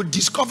 you will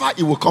discover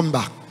it will come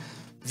back.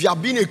 If you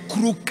have been a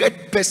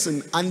crooked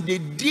person, and the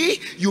day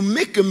you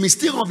make a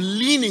mistake of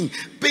leaning,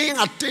 paying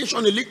attention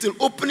a little,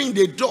 opening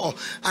the door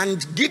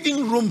and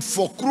giving room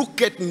for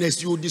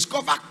crookedness, you will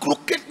discover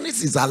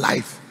crookedness is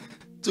alive.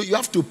 So you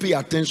have to pay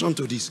attention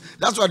to this.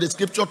 That's why the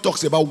scripture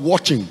talks about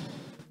watching,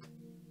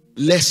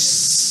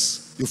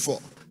 lest you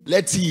fall.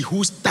 let he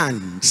who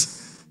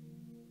stands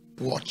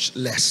watch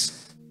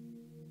less.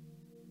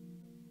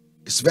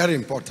 It's very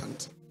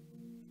important.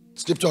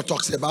 Scripture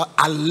talks about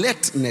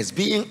alertness,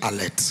 being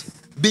alert,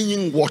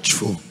 being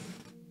watchful,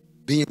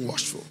 being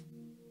watchful.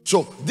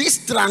 So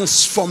this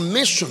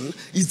transformation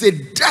is the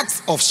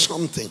death of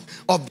something,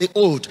 of the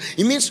old.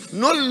 It means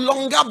no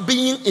longer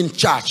being in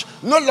charge,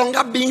 no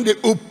longer being the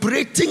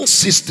operating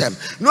system,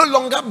 no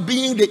longer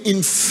being the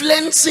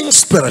influencing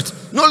spirit,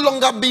 no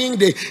longer being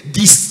the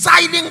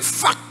deciding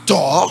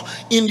factor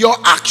in your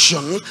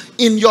action,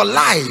 in your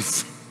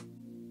life.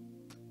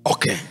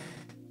 Okay.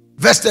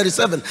 Verse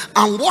 37,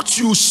 and what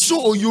you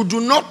sow, you do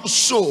not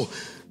sow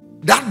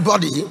that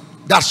body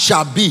that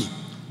shall be,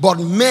 but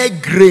mere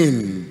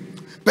grain.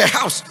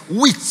 Perhaps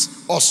wheat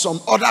or some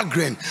other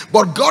grain.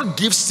 But God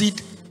gives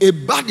it a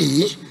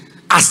body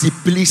as He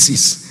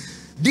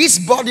pleases. This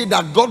body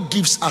that God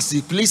gives as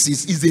He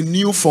pleases is a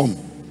new form.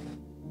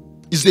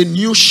 Is a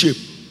new shape.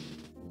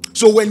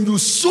 So when you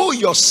sow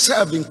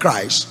yourself in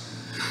Christ,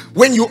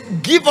 when you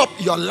give up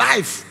your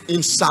life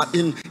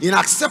in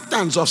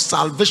acceptance of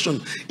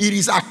salvation, it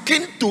is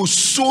akin to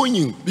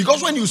sowing.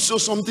 Because when you sow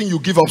something, you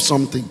give up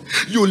something.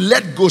 You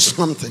let go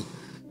something.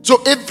 So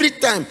every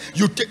time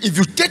if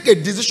you take a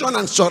decision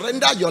and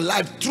surrender your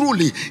life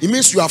truly, it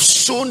means you have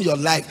sown your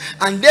life.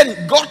 And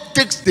then God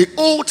takes the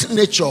old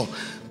nature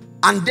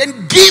and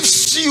then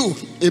gives you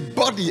a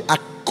body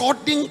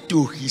according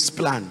to His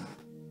plan,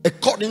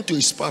 according to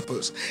His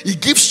purpose. He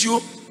gives you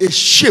a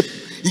shape.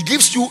 He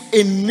gives you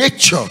a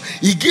nature.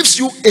 He gives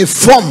you a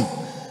form.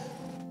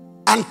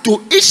 And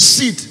to each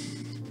seed,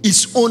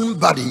 his own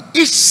body.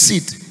 Each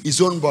seed, his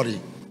own body.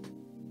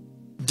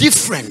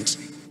 Different.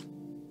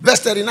 Verse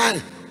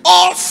 39.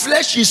 All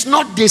flesh is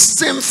not the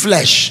same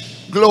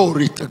flesh.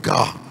 Glory to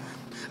God.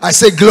 I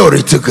say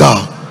glory to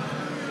God.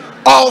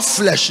 All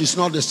flesh is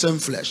not the same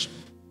flesh.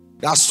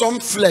 There are some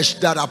flesh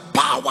that are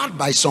powered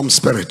by some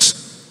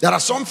spirits. There are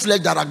some flesh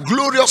that are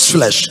glorious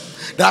flesh.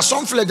 There are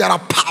some flesh that are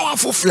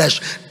powerful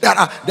flesh. There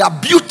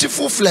are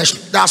beautiful flesh.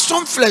 There are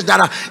some flesh that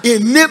are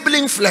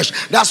enabling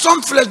flesh. There are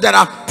some flesh that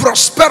are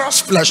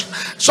prosperous flesh.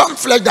 Some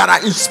flesh that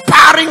are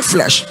inspiring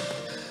flesh.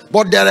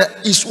 But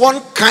there is one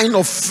kind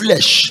of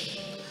flesh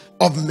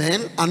of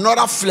men,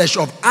 another flesh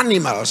of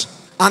animals,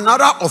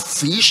 another of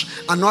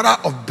fish, another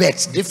of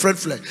birds, different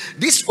flesh.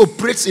 This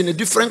operates in a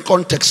different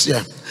context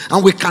here.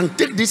 And we can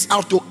take this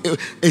out to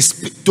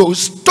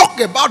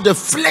talk about the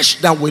flesh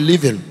that we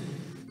live in.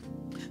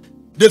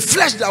 The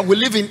flesh that we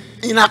live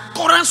in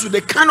accordance with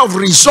the kind of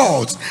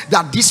results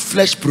that this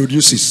flesh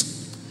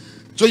produces.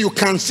 So you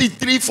can see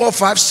 3, 4,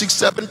 5, 6,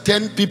 7,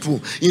 10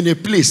 people in a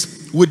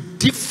place with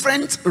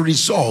different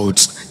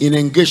results in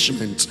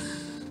engagement.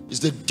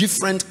 It's a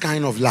different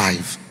kind of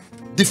life,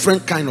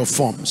 different kind of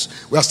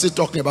forms. We are still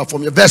talking about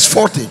from here. Verse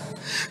 40.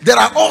 There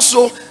are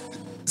also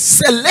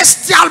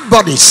celestial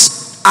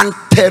bodies and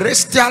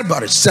terrestrial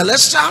bodies.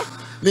 Celestial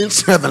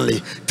means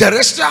heavenly.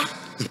 Terrestrial,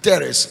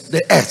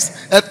 the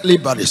earth, earthly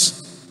bodies.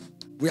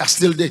 We are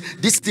still there.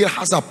 This still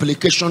has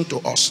application to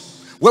us.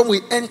 When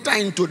we enter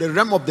into the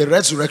realm of the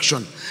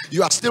resurrection,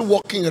 you are still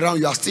walking around.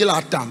 You are still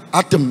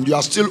Atom. You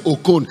are still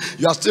Okon.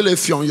 You are still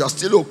Efion. You are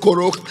still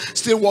Okoro.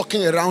 Still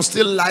walking around,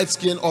 still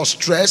light-skinned or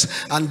stressed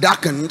and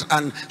darkened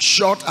and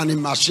short and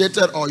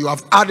emaciated, or you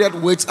have added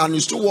weight and you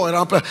still walk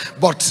around.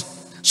 But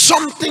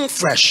something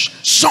fresh,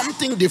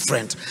 something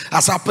different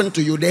has happened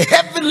to you. The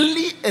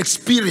heavenly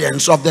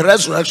experience of the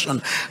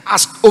resurrection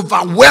has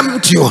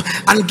overwhelmed you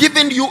and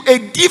given you a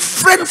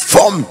different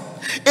form,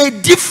 a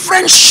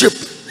different shape,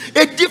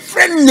 a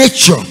different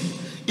nature,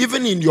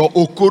 even in your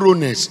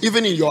okoroness,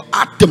 even in your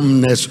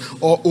atomness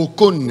or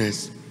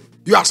okonness.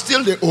 You are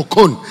still the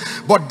okon,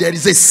 but there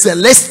is a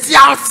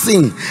celestial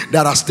thing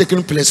that has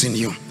taken place in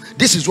you.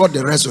 This is what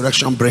the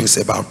resurrection brings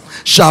about.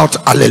 Shout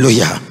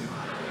hallelujah.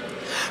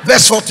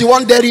 Verse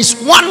 41, there is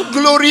one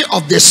glory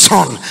of the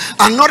sun,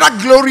 another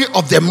glory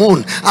of the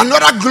moon,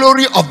 another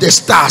glory of the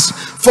stars.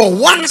 For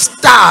one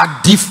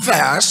star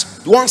differs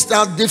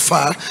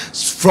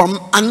from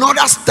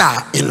another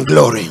star in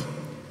glory.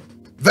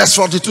 Verse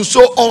 42,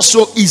 so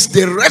also is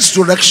the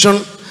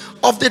resurrection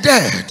of the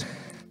dead.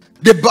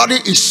 The body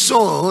is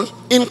sown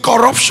in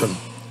corruption,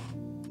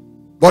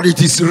 but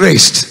it is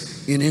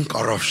raised in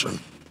incorruption.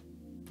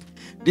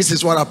 This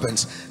is what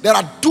happens. There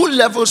are 2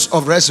 levels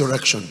of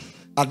resurrection.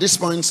 At this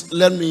point,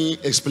 let me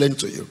explain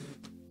to you.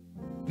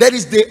 There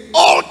is the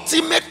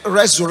ultimate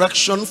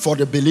resurrection for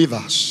the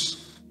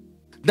believers.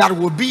 That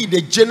will be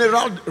the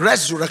general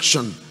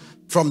resurrection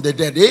from the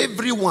dead.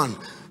 Everyone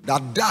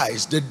that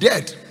dies, the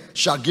dead,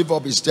 shall give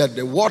up his dead.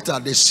 The water,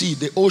 the sea,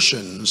 the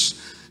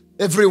oceans,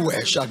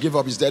 everywhere shall give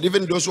up his dead.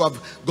 Even those who have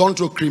gone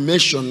through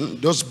cremation,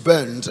 those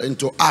burned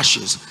into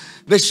ashes,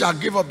 they shall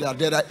give up their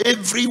dead.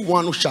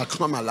 Everyone shall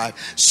come alive.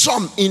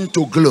 Some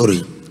into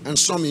glory and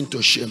some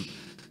into shame.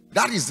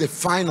 That is the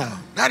final,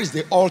 that is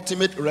the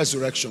ultimate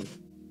resurrection.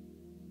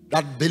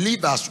 That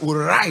believers will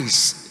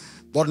rise,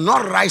 but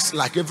not rise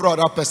like every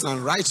other person and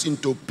rise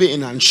into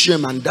pain and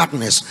shame and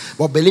darkness.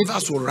 But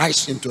believers will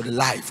rise into the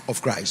life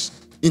of Christ.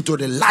 into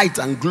the light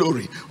and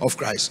glory of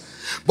Christ.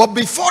 But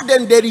before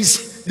then, there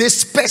is the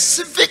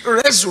specific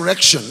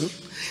resurrection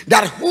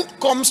that who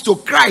comes to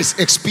Christ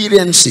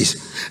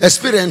experiences.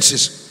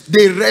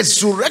 The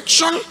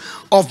resurrection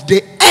of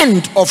the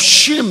end of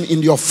shame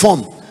in your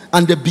form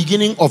and the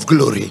beginning of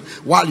glory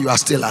while you are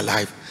still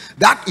alive.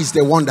 That is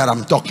the one that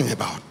I'm talking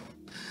about.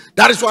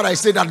 That is what I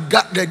say, that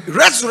the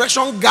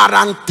resurrection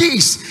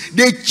guarantees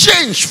the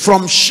change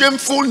from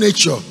shameful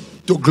nature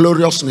to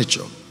glorious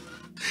nature.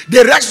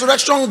 The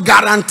resurrection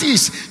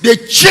guarantees the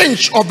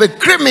change of a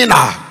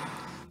criminal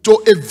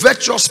to a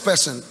virtuous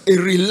person, a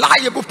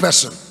reliable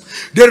person.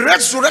 The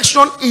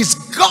resurrection is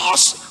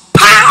God's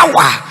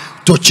power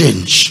to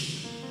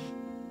change.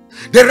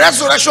 The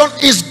resurrection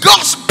is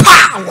God's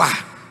power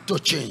to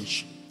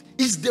change.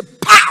 It's the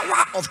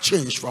power of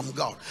change from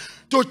God.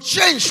 To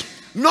change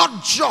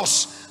not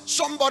just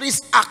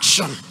somebody's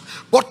action,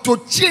 but to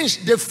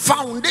change the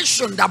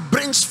foundation that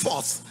brings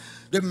forth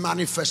the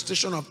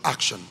manifestation of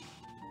action.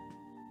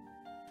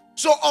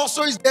 So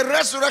also is the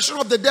resurrection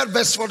of the dead,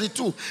 verse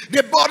 42.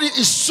 The body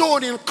is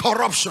sown in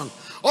corruption.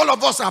 All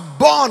of us are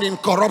born in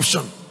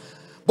corruption,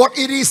 but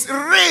it is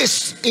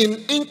raised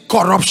in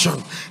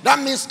incorruption. That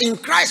means in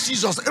Christ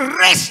Jesus,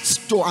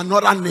 raised to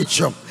another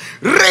nature,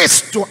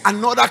 raised to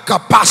another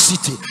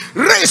capacity,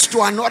 raised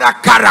to another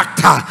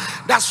character.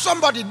 That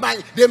somebody,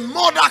 the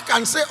mother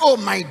can say, oh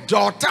my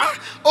daughter,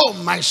 oh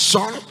my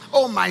son,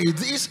 oh my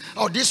this,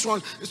 or this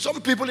one.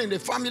 Some people in the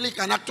family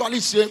can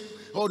actually say,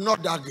 oh,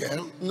 not that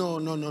girl. No,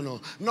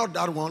 not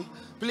that one.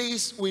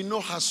 Please, we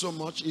know her so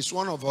much. It's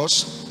one of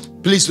us.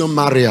 Please don't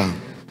marry her.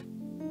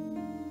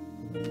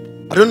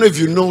 I don't know if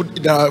you know,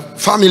 there are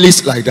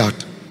families like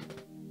that.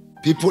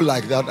 People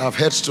like that. I've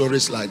heard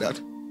stories like that.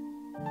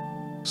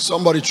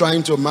 Somebody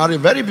trying to marry a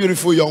very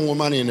beautiful young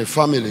woman in a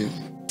family.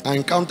 I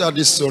encountered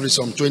this story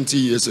some 20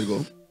 years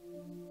ago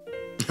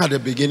at the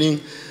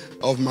beginning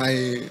of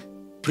my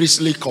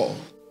priestly call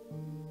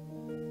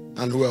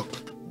and work.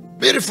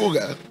 Beautiful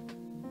girl.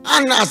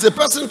 And as the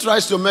person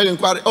tries to make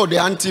inquiry, oh, the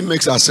auntie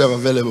makes herself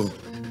available.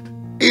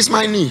 It's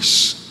my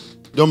niece.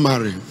 Don't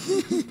marry.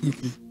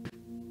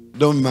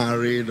 Don't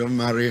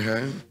marry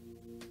her.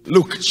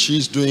 Look,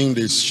 she's doing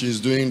this, she's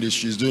doing this,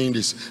 she's doing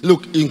this.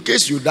 Look, in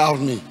case you doubt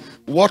me,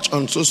 watch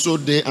on so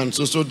day and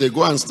so day.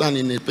 Go and stand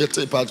in a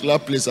particular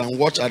place and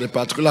watch at a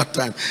particular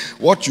time.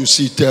 What you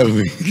see, tell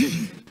me.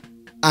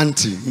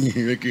 Auntie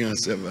making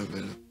herself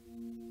available.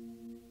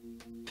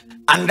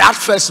 And that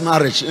first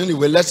marriage,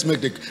 anyway, let's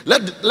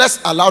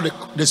allow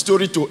the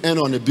story to end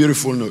on a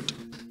beautiful note.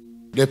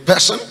 The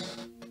person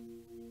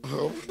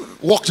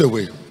walked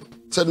away,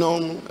 said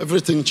no,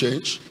 everything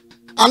changed.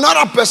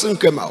 Another person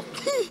came out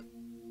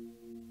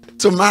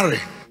to marry,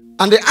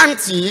 and the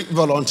auntie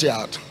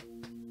volunteered.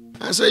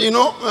 I said, you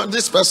know,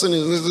 this person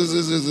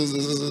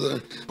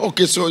is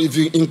okay. So if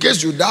you, in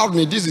case you doubt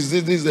me, this is.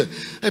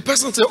 A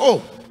person said,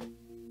 oh,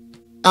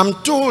 I'm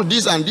told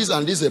this and this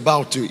and this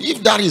about you.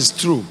 If that is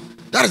true,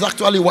 that is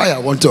actually why I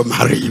want to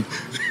marry you.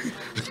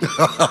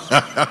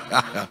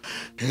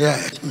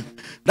 Yeah.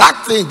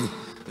 That thing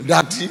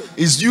that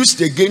is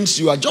used against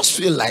you, I just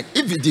feel like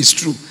if it is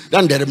true,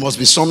 then there must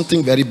be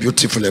something very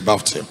beautiful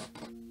about him.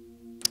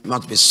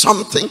 Must be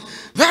something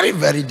very,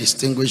 very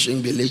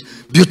distinguishing,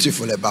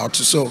 beautiful about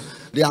you. So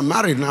they are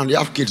married now, they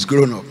have kids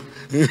grown up.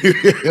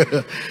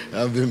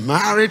 I've been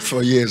married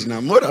for years now,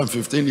 more than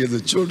 15 years.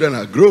 The children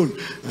are grown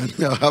and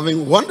they are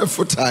having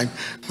wonderful time.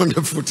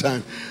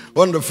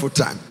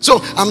 So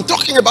I'm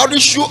talking about the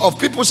issue of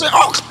people say,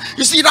 oh,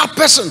 you see that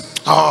person?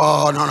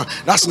 Oh, no,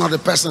 that's not the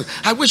person.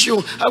 I wish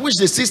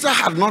the sister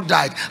had not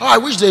died. Oh, I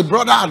wish the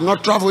brother had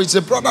not traveled. It's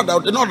a brother,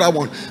 not that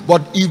one.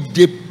 But if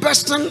the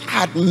person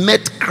had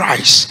met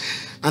Christ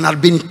and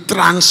had been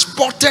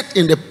transported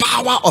in the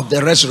power of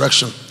the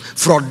resurrection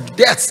from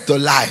death to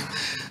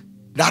life,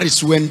 that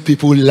is when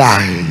people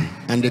lie,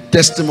 and the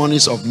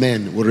testimonies of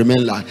men will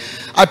remain lie.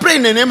 I pray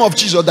in the name of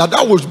Jesus that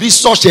will be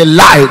such a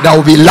lie that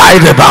will be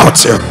lied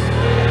about you.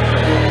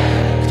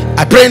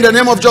 I pray in the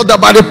name of Jesus that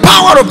by the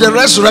power of the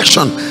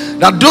resurrection,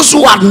 that those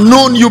who had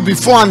known you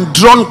before and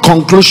drawn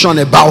conclusion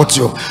about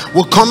you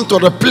will come to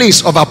the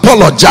place of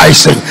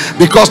apologizing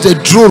because they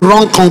drew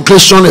wrong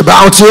conclusion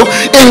about you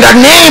in the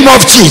name of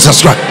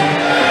Jesus Christ.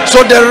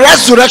 So the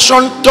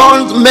resurrection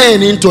turns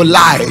men into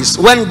lies.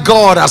 When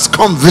God has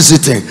come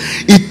visiting,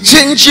 it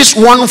changes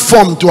one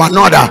form to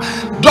another.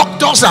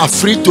 Doctors are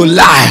free to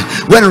lie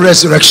when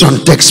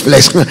resurrection takes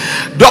place.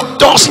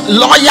 Doctors,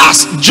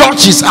 lawyers,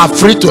 judges are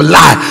free to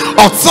lie.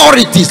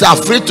 Authorities are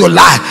free to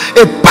lie.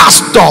 A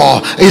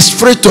pastor is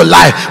free to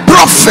lie.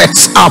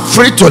 Prophets are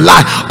free to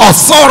lie.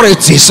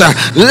 Authorities,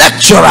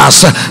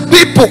 lecturers,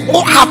 people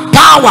who have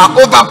power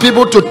over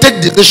people to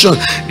take decisions,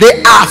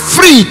 they are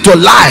free to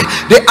lie.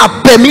 They are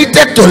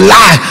permitted to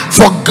lie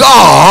for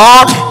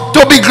God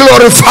to be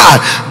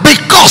glorified,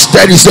 because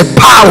there is a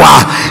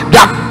power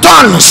that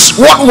turns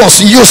what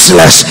was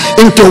useless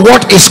into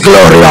what is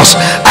glorious.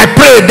 I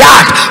pray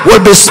that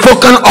will be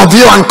spoken of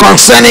you and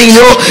concerning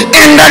you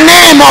in the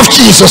name of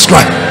Jesus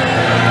Christ.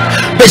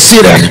 Be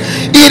seated.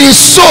 It is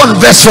sown,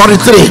 verse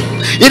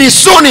 43. It is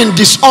sown in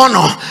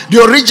dishonor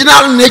The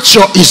original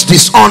nature is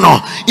dishonor.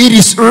 It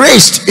is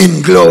raised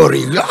in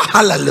glory.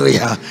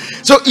 Hallelujah.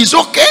 So it's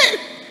okay.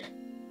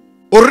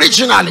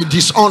 Originally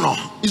dishonor.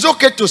 It's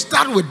okay to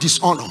start with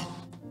dishonor.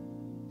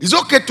 It's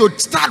okay to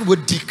start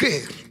with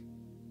decay.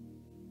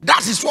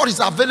 That is what is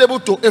available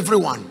to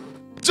everyone.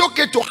 It's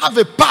okay to have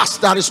a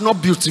past that is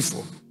not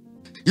beautiful.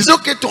 It's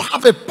okay to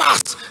have a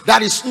past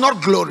that is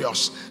not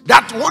glorious,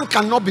 that one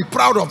cannot be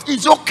proud of.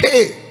 It's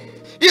okay.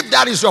 If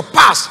that is your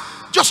past,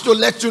 just to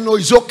let you know,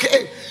 it's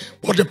okay.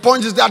 But the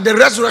point is that the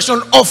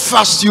resurrection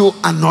offers you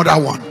another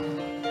one.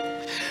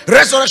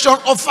 Resurrection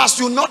offers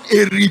you not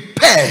a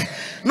repair,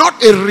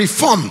 not a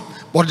reform,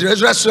 but the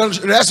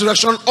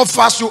resurrection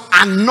offers you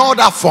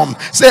another form.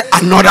 Say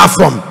another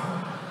form.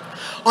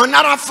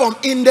 Another form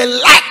in the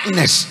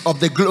likeness of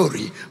the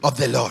glory of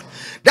the Lord.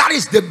 That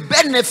is the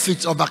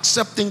benefit of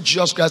accepting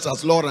Jesus Christ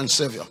as Lord and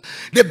Savior.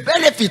 The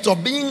benefit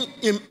of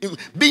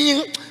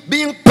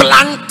being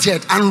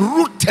planted and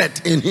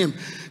rooted in Him.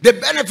 The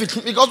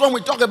benefit, because when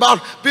we talk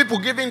about people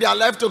giving their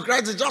life to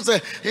Christ, it's just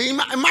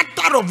a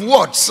matter of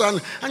words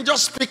and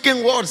just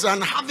speaking words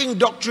and having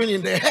doctrine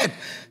in their head.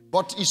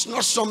 But it's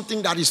not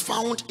something that is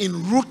found in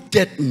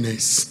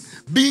rootedness.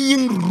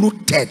 Being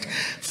rooted.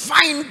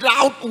 Find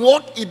out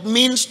what it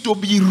means to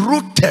be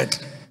rooted.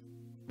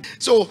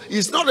 So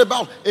it's not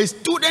about a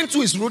student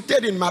who is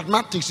rooted in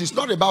mathematics. It's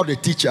not about the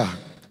teacher.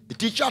 The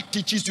teacher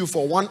teaches you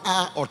for 1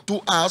 hour or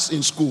 2 hours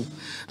in school,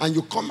 and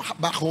you come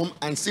back home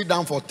and sit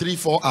down for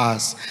 3-4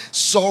 hours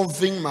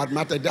solving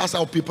mathematics. That's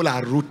how people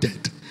are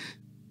rooted.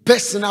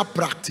 Personal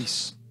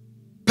practice,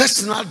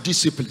 personal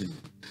discipline.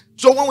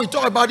 So when we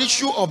talk about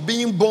issue of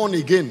being born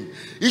again,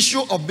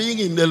 issue of being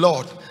in the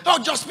Lord,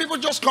 just people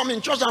just come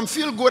in church and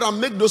feel good and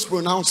make those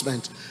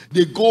pronouncements.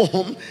 They go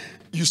home.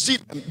 You see,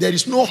 there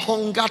is no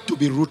hunger to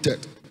be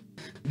rooted.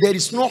 There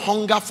is no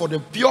hunger for the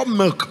pure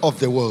milk of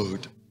the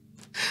word.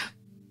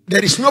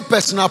 There is no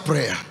personal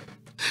prayer.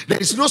 There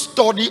is no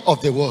study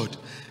of the word.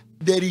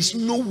 There is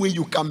no way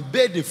you can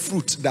bear the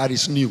fruit that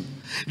is new.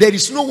 There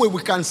is no way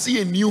we can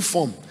see a new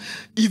form.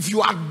 If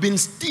you have been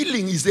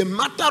stealing, it's a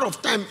matter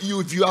of time.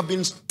 If you have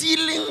been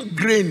stealing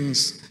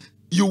grains,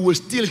 you will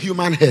steal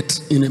human head.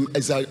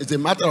 It's a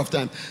matter of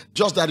time.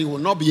 Just that it will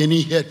not be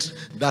any head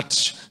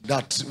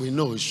that we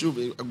know. It should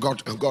be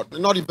God.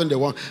 Not even the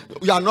one.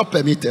 We are not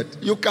permitted.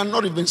 You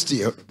cannot even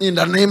steal in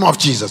the name of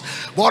Jesus.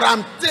 But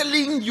I'm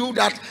telling you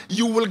that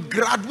you will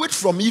graduate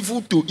from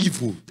evil to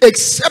evil,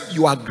 except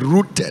you are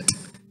rooted.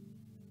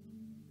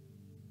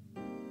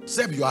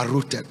 Except you are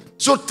rooted.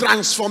 So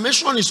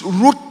transformation is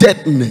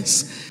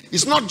rootedness.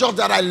 It's not just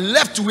that I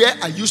left where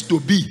I used to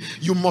be.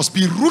 You must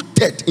be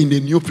rooted in a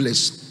new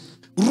place.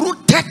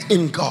 Rooted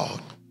in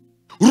God.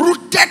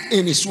 Rooted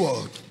in His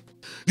word.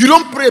 You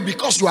don't pray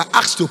because you are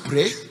asked to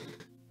pray.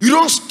 You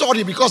don't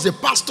study because the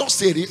pastor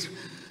said it.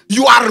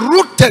 You are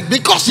rooted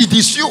because it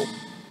is you.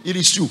 It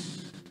is you.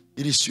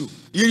 It is you.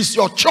 It is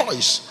your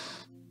choice.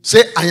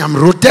 Say, I am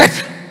rooted.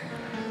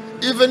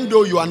 Even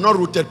though you are not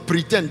rooted,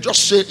 pretend.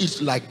 Just say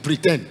it like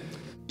pretend.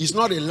 It's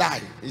not a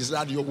lie. It's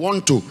that you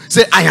want to.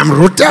 Say, I am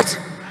rooted.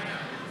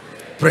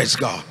 Praise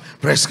God.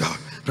 Praise God.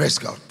 Praise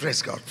God.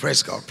 Praise God.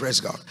 Praise God. Praise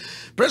God.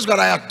 Praise God.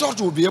 I had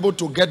thought we'll be able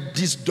to get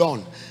this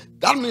done.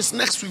 That means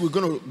next week we're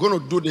going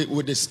to do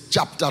with this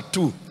chapter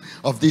 2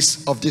 of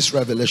this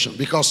revelation,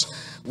 because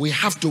we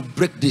have to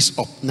break this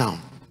up now.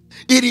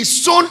 It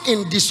is sown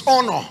in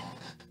dishonor.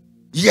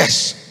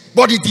 Yes.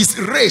 But it is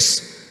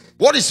raised.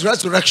 What is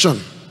resurrection?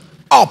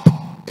 Up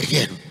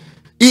again.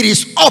 It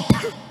is up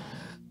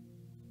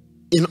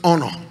in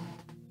honor.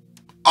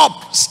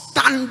 Up,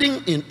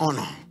 standing in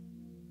honor.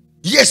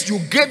 Yes, you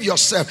gave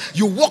yourself.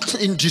 You walked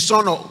in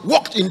dishonor,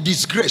 walked in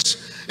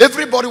disgrace.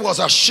 Everybody was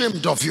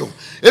ashamed of you.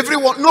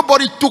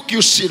 Nobody took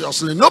you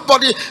seriously.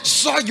 Nobody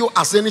saw you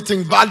as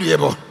anything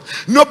valuable.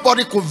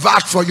 Nobody could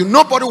vouch for you.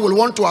 Nobody will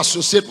want to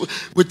associate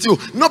with you.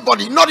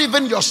 Nobody, not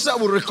even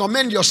yourself, will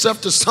recommend yourself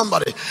to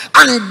somebody.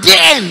 And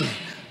then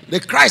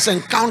the Christ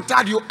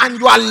encountered you, and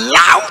you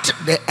allowed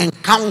the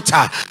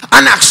encounter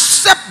and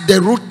accept the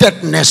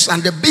rootedness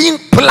and the being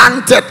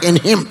planted in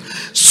Him.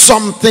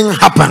 Something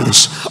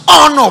happens.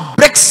 Honor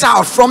breaks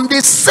out from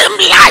the same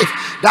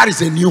life. That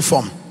is a new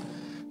form.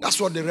 That's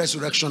what the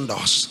resurrection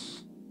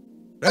does.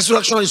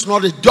 Resurrection is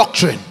not a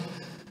doctrine.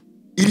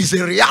 It is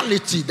a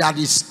reality that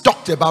is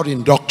talked about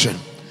in doctrine.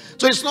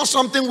 So it's not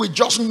something we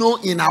just know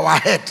in our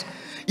head.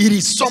 It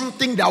is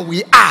something that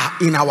we are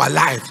in our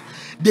life.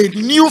 The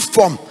new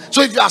form.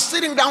 So if you are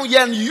sitting down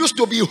here and you used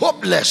to be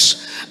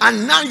hopeless,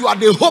 and now you are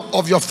the hope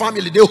of your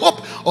family, the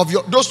hope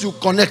of those you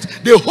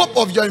connect, the hope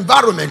of your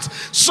environment,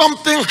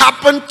 something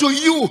happened to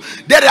you.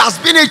 There has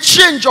been a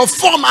change of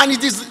form, and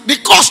it is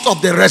because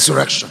of the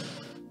resurrection.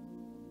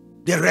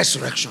 The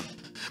resurrection.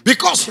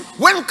 Because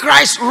when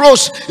Christ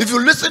rose, if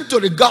you listen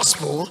to the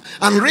gospel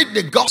and read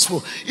the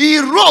gospel, He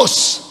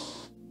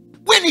rose.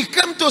 When He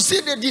came to see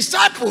the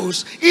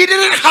disciples, He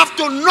didn't have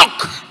to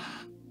knock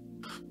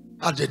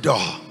at the door.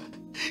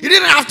 He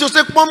didn't have to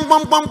say, bum,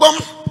 bum, bum, bum.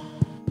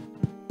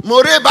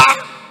 Moreba,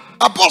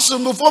 Apostle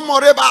before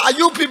Moreba, are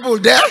you people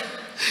there?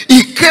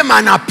 He came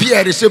and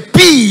appeared. He said,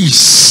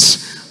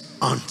 peace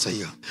unto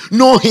you.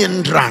 No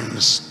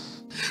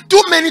hindrance.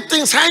 Too many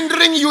things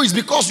hindering you is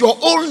because your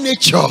own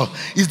nature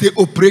is the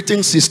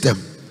operating system.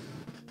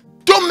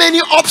 Too many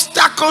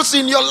obstacles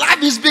in your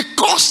life is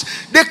because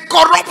the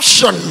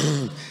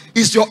corruption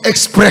is your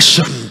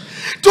expression.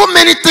 Too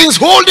many things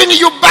holding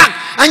you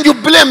back, and you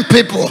blame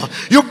people.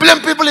 You blame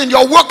people in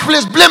your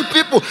workplace. Blame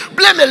people.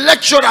 Blame a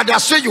lecturer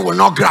that say you will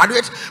not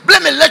graduate.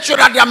 Blame a lecturer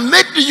that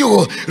made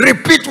you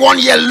repeat 1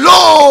 year.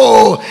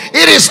 Lo,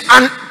 it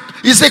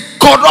is a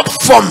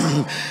corrupt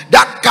form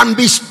that can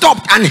be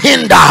stopped and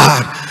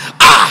hindered.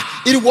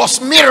 It was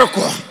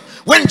miracle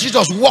when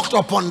Jesus walked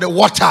upon the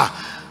water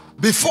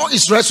before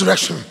his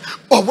resurrection,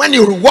 or when he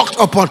walked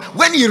upon,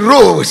 when he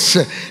rose,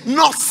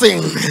 nothing.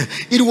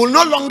 It will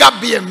no longer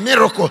be a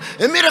miracle.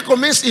 A miracle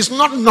means it's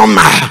not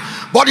normal,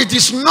 but it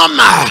is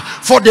normal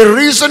for the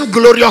risen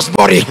glorious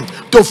body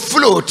to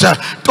float,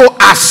 to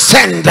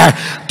ascend,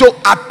 to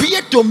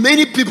appear to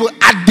many people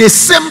at the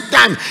same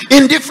time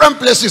in different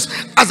places.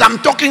 As I'm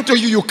talking to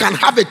you, you can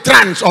have a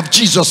trance of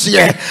Jesus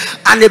here,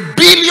 and 1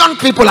 billion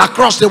people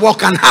across the world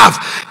can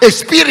have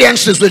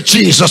experiences with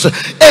Jesus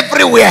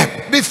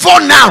everywhere.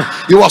 Before now,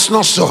 it was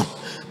not so.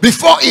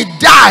 Before he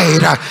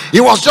died,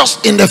 he was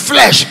just in the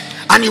flesh,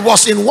 and he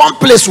was in one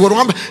place with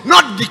one,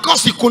 not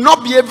because he could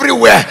not be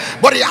everywhere,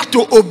 but he had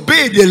to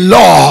obey the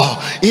law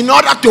in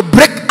order to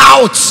bring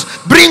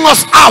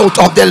us out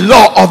of the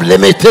law of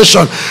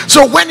limitation.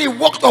 So when he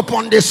walked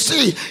upon the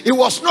sea, it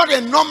was not a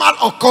normal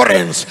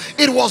occurrence.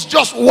 It was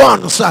just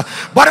once.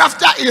 But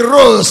after he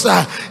rose,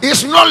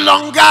 it's no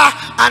longer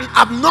an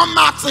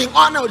abnormal thing,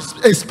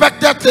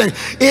 unexpected thing.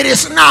 It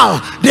is now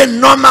the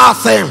normal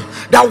thing.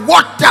 That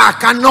water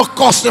cannot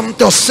cause him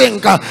to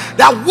sink.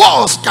 That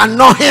walls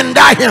cannot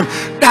hinder him.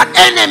 That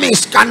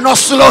enemies cannot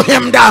slow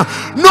him down.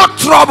 No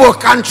trouble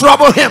can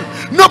trouble him.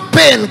 No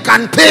pain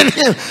can pain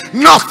him.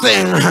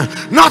 Nothing.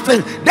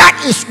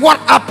 That is what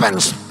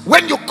happens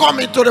when you come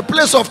into the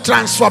place of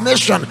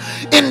transformation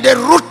in the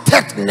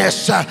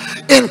rootedness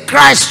in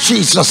Christ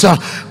Jesus.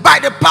 By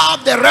the power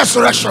of the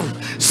resurrection,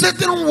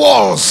 certain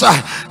walls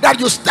that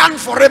you stand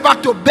forever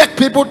to beg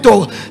people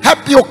to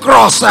help you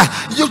cross,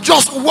 you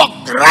just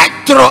walk right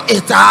through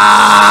it.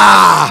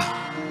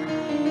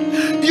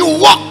 You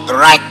walk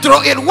right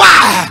through it.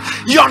 Why?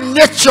 Your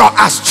nature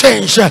has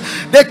changed.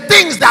 The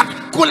things that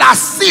could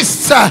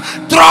assist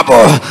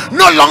trouble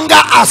no longer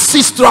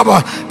assist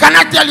trouble. Can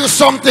I tell you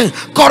something?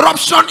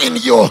 Corruption in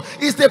you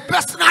is the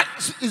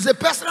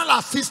personal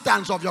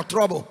assistance of your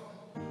trouble.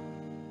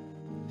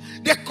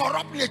 The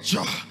corrupt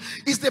nature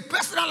is the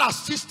personal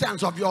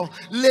assistance of your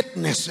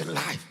lateness in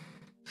life.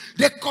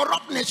 The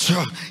corrupt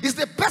nature is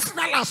the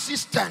personal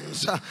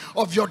assistance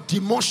of your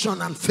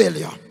demotion and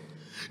failure.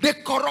 The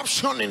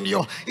corruption in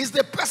you is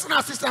the personal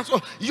assistance.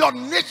 So your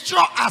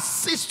nature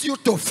assists you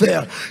to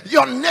fail.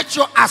 Your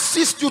nature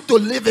assists you to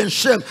live in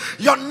shame.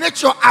 Your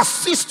nature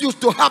assists you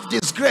to have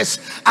disgrace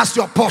as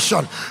your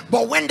portion.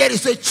 But when there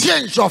is a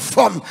change of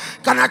form,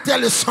 can I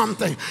tell you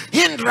something?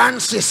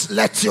 Hindrances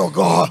let you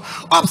go.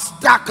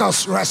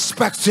 Obstacles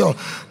respect you.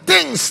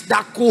 Things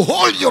that could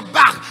hold you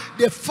back,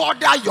 they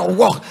further your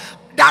walk.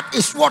 That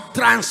is what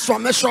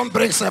transformation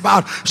brings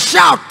about.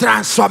 Shout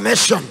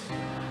transformation.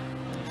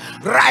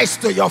 Rise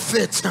to your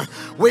feet.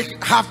 We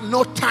have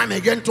no time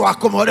again to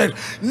accommodate.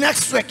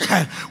 Next week,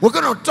 we're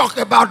going to talk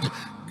about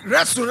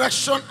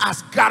resurrection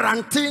as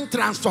guaranteeing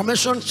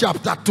transformation,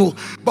 chapter 2.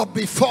 But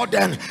before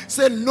then,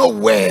 say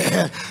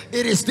nowhere.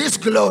 It is this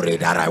glory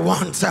that I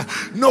want.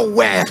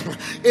 Nowhere.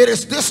 It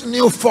is this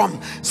new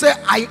form. Say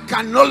I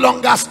can no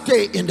longer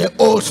stay in the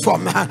old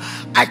form.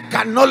 I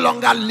can no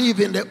longer live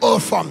in the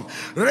old form.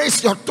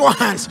 Raise your two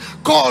hands.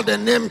 Call the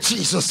name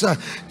Jesus.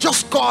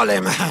 Just call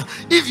him.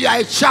 If you are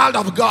a child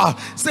of God,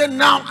 say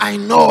now I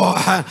know.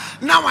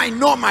 Now I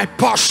know my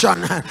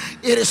portion.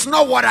 It is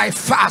not what I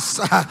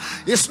fast.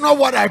 It's not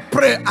what I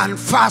pray and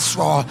fast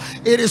for.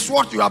 It is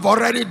what you have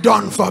already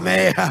done for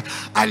me.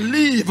 I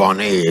live on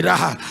it.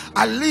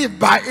 I live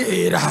by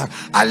it.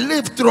 I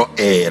live through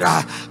it.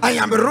 I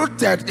am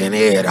rooted in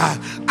it.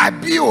 I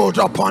build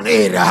upon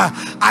it.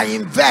 I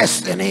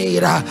invest in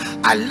it.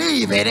 I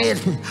live in it.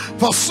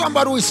 For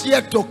somebody who is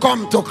yet to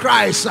come to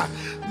Christ,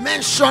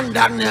 mention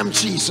that name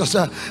Jesus.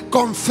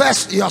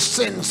 Confess your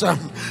sins.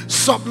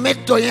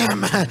 Submit to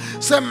him.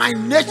 Say my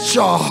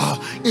nature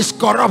is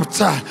corrupt.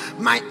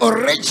 My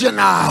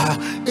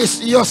original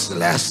is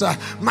useless.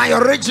 My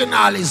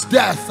original is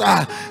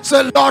death.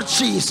 Say Lord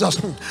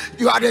Jesus,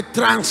 you are the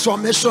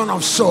transformation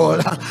of soul.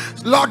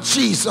 Lord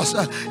Jesus,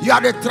 you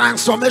are the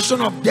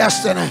transformation of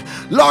destiny.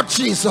 Lord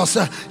Jesus,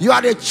 you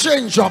are the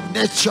change of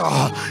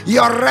nature.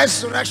 Your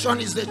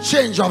resurrection is the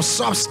change of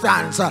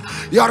substance.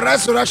 Your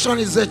resurrection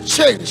is the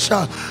change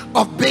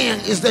of being,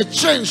 is the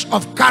change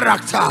of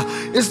character,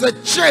 is the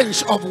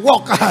change of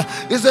walk,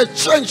 is the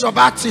change of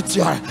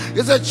attitude,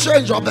 is a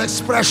change of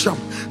expression.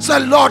 Say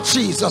Lord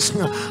Jesus,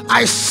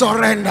 I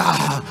surrender.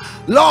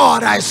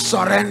 Lord, I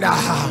surrender.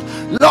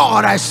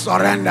 Lord, I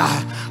surrender.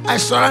 I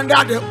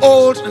surrender the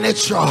old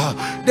nature,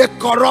 the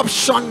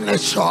corruption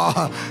nature,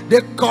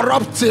 the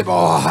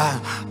corruptible.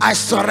 I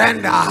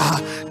surrender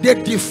the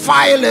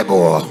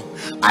defilable.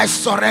 I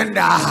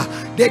surrender.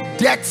 The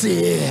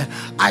dirty,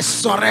 I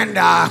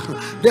surrender.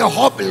 The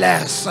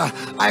hopeless,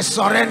 I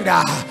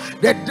surrender.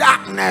 The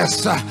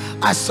darkness,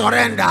 I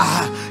surrender.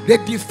 The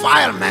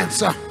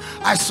defilements,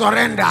 I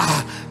surrender.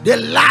 The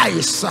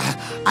lies,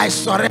 I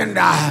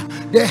surrender.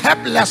 The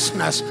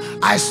helplessness,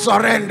 I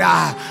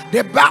surrender.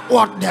 The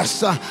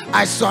backwardness,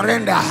 I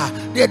surrender.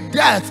 The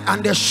death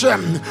and the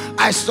shame,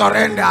 I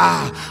surrender.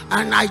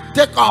 And I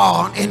take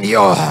on in you.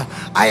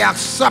 I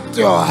accept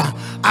you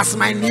as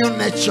my new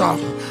nature,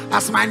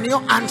 as my new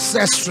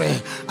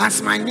ancestry,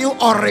 as my new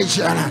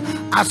origin,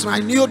 as my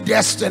new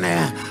destiny,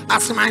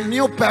 as my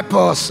new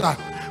purpose.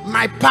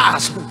 My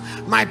past,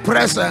 my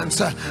present,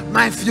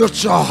 my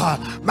future,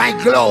 my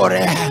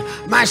glory,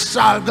 my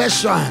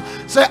salvation.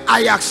 Say,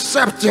 I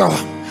accept you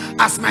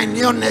as my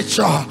new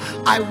nature.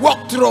 I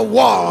walk through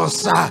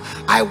walls.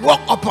 I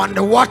walk upon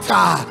the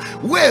water.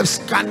 Waves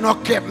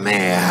cannot keep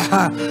me.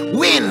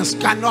 Winds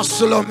cannot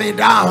slow me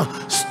down.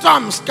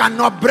 Storms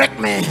cannot break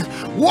me.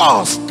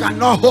 Walls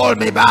cannot hold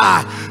me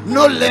back.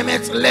 No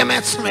limit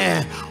limits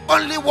me.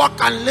 Only what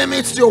can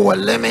limit you will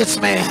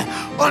limit me.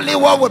 Only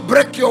what will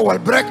break you will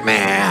break me.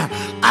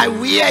 I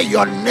wear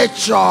your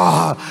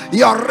nature,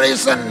 your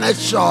risen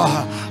nature.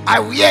 I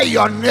wear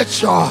your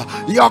nature,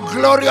 your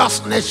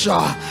glorious nature.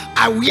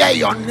 I wear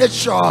your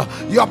nature,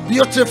 your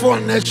beautiful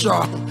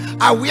nature.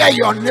 I wear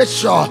your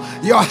nature,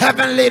 your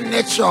heavenly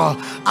nature.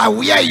 I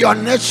wear your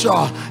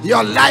nature,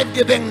 your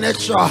life-giving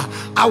nature.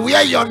 I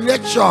wear your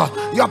nature,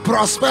 your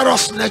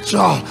prosperous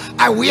nature.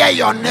 I wear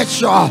your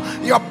nature,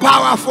 your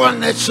powerful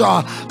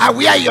nature. I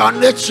wear your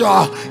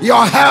nature,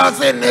 your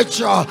healthy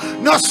nature.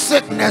 No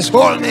sickness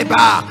holds me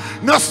back.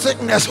 No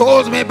sickness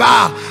holds me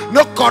back.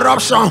 No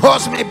corruption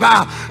holds me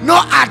back.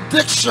 No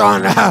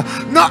addiction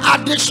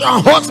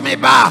holds me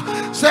back.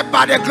 Say,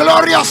 by the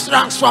glorious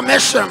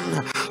transformation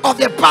of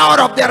the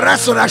power of the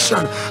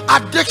resurrection,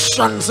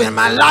 addictions in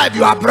my life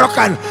you are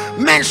broken.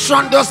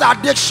 Mention those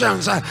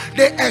addictions,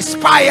 they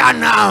expire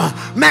now.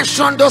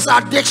 Mention those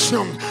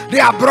addictions, they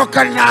are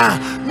broken now.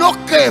 No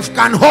cave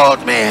can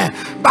hold me.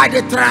 By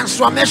the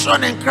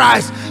transformation in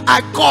Christ,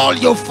 I call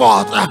you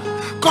forth.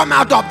 Come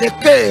out of the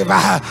cave,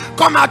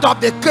 come out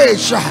of the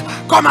cage,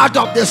 come out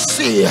of the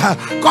sea,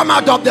 come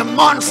out of the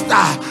monster,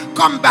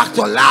 come back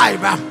to life,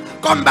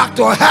 come back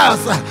to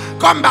health,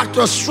 come back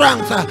to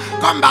strength,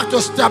 come back to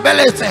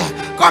stability,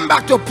 come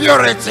back to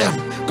purity,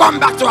 come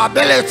back to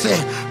ability,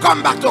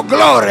 come back to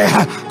glory,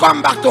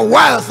 come back to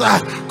wealth,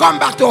 come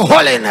back to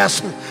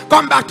holiness,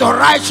 come back to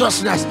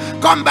righteousness,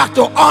 come back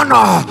to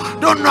honor.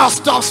 Do not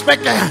stop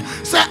speaking.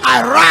 Say,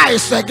 I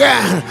rise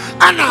again.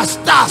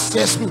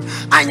 Anastasis,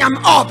 I am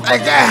up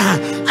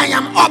again. I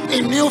am up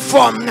in new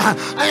form.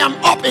 I am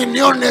up in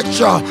new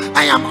nature.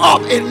 I am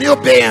up in new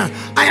being.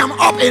 I am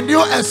up in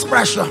new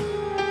expression.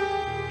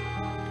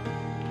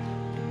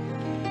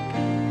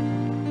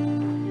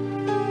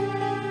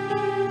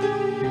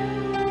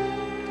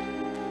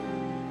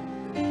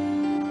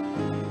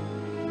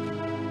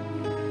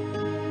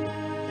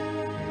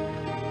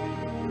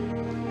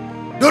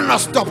 Do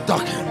not stop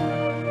talking.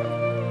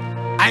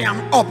 I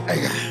am up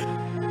again.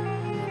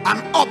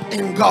 I'm up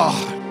in God.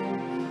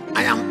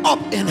 I am up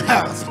in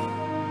health.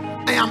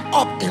 I am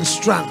up in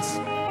strength.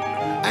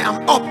 I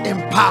am up in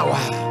power.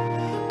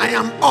 I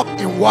am up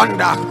in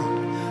wonder.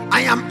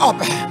 I am up.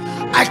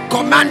 I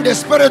command the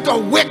spirit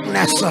of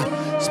weakness,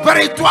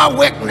 spiritual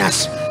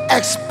weakness,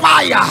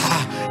 expire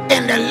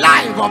in the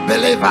life of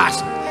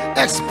believers.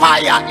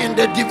 Expire in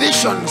the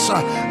divisions,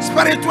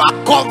 spiritual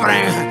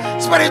covering,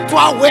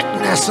 spiritual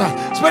weakness,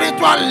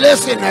 spiritual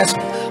laziness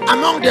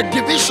among the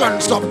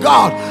divisions of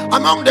God,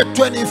 among the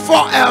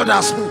 24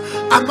 elders,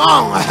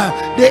 among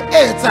the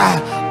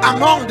 8,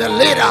 among the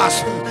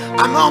leaders,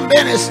 among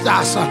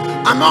ministers,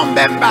 among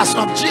members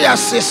of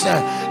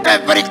GSCC.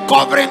 Every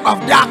covering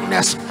of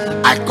darkness,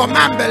 I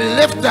command be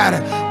lifted.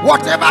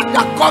 Whatever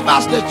that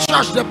covers the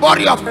church, the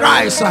body of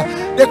Christ,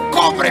 the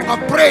covering of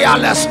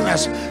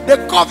prayerlessness, the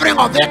covering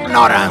of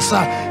ignorance,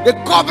 the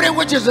covering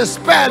which is a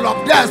spell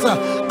of death,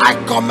 I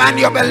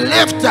command you be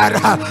lifted,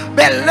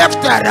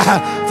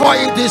 for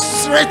it is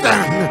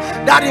written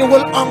that it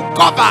will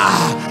uncover,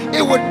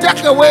 it will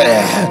take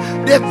away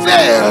the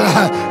veil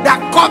that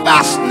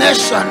covers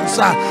nations.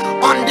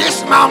 On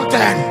this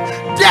mountain,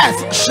 death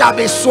shall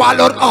be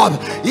swallowed up.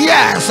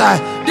 Yes,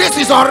 this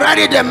is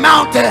already the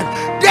mountain.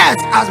 Death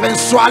has been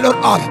swallowed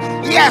up.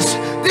 Yes,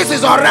 this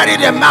is already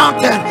the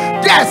mountain.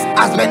 Death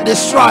has been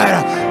destroyed.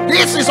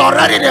 This is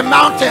already the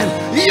mountain.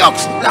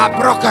 Yokes are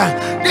broken.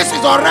 This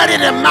is already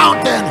the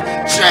mountain.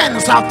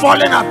 Chains are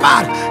falling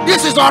apart.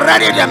 This is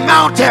already the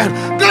mountain.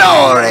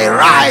 Glory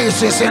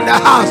rises in the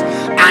house.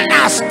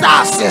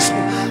 Anastasis,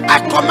 I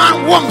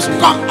command wombs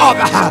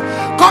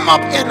come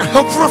up in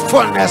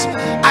fruitfulness.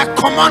 I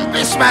command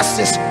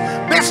businesses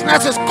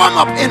come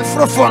up in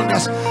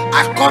fruitfulness.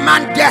 I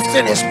command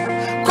destinies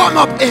come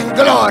up in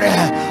glory.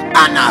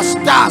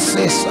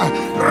 Anastasis,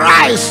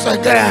 rise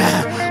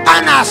again.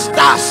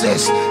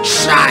 Anastasis,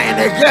 shine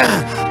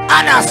again.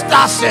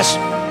 Anastasis,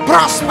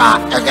 prosper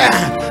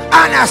again.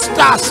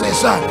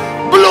 Anastasis,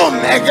 bloom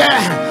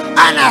again.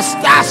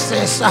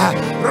 Anastasis,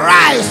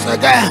 rise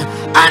again.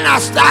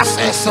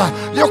 Anastasis,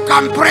 you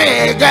can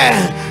pray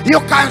again. You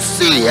can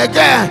see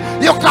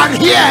again. You can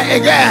hear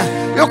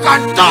again. You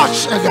can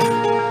touch again.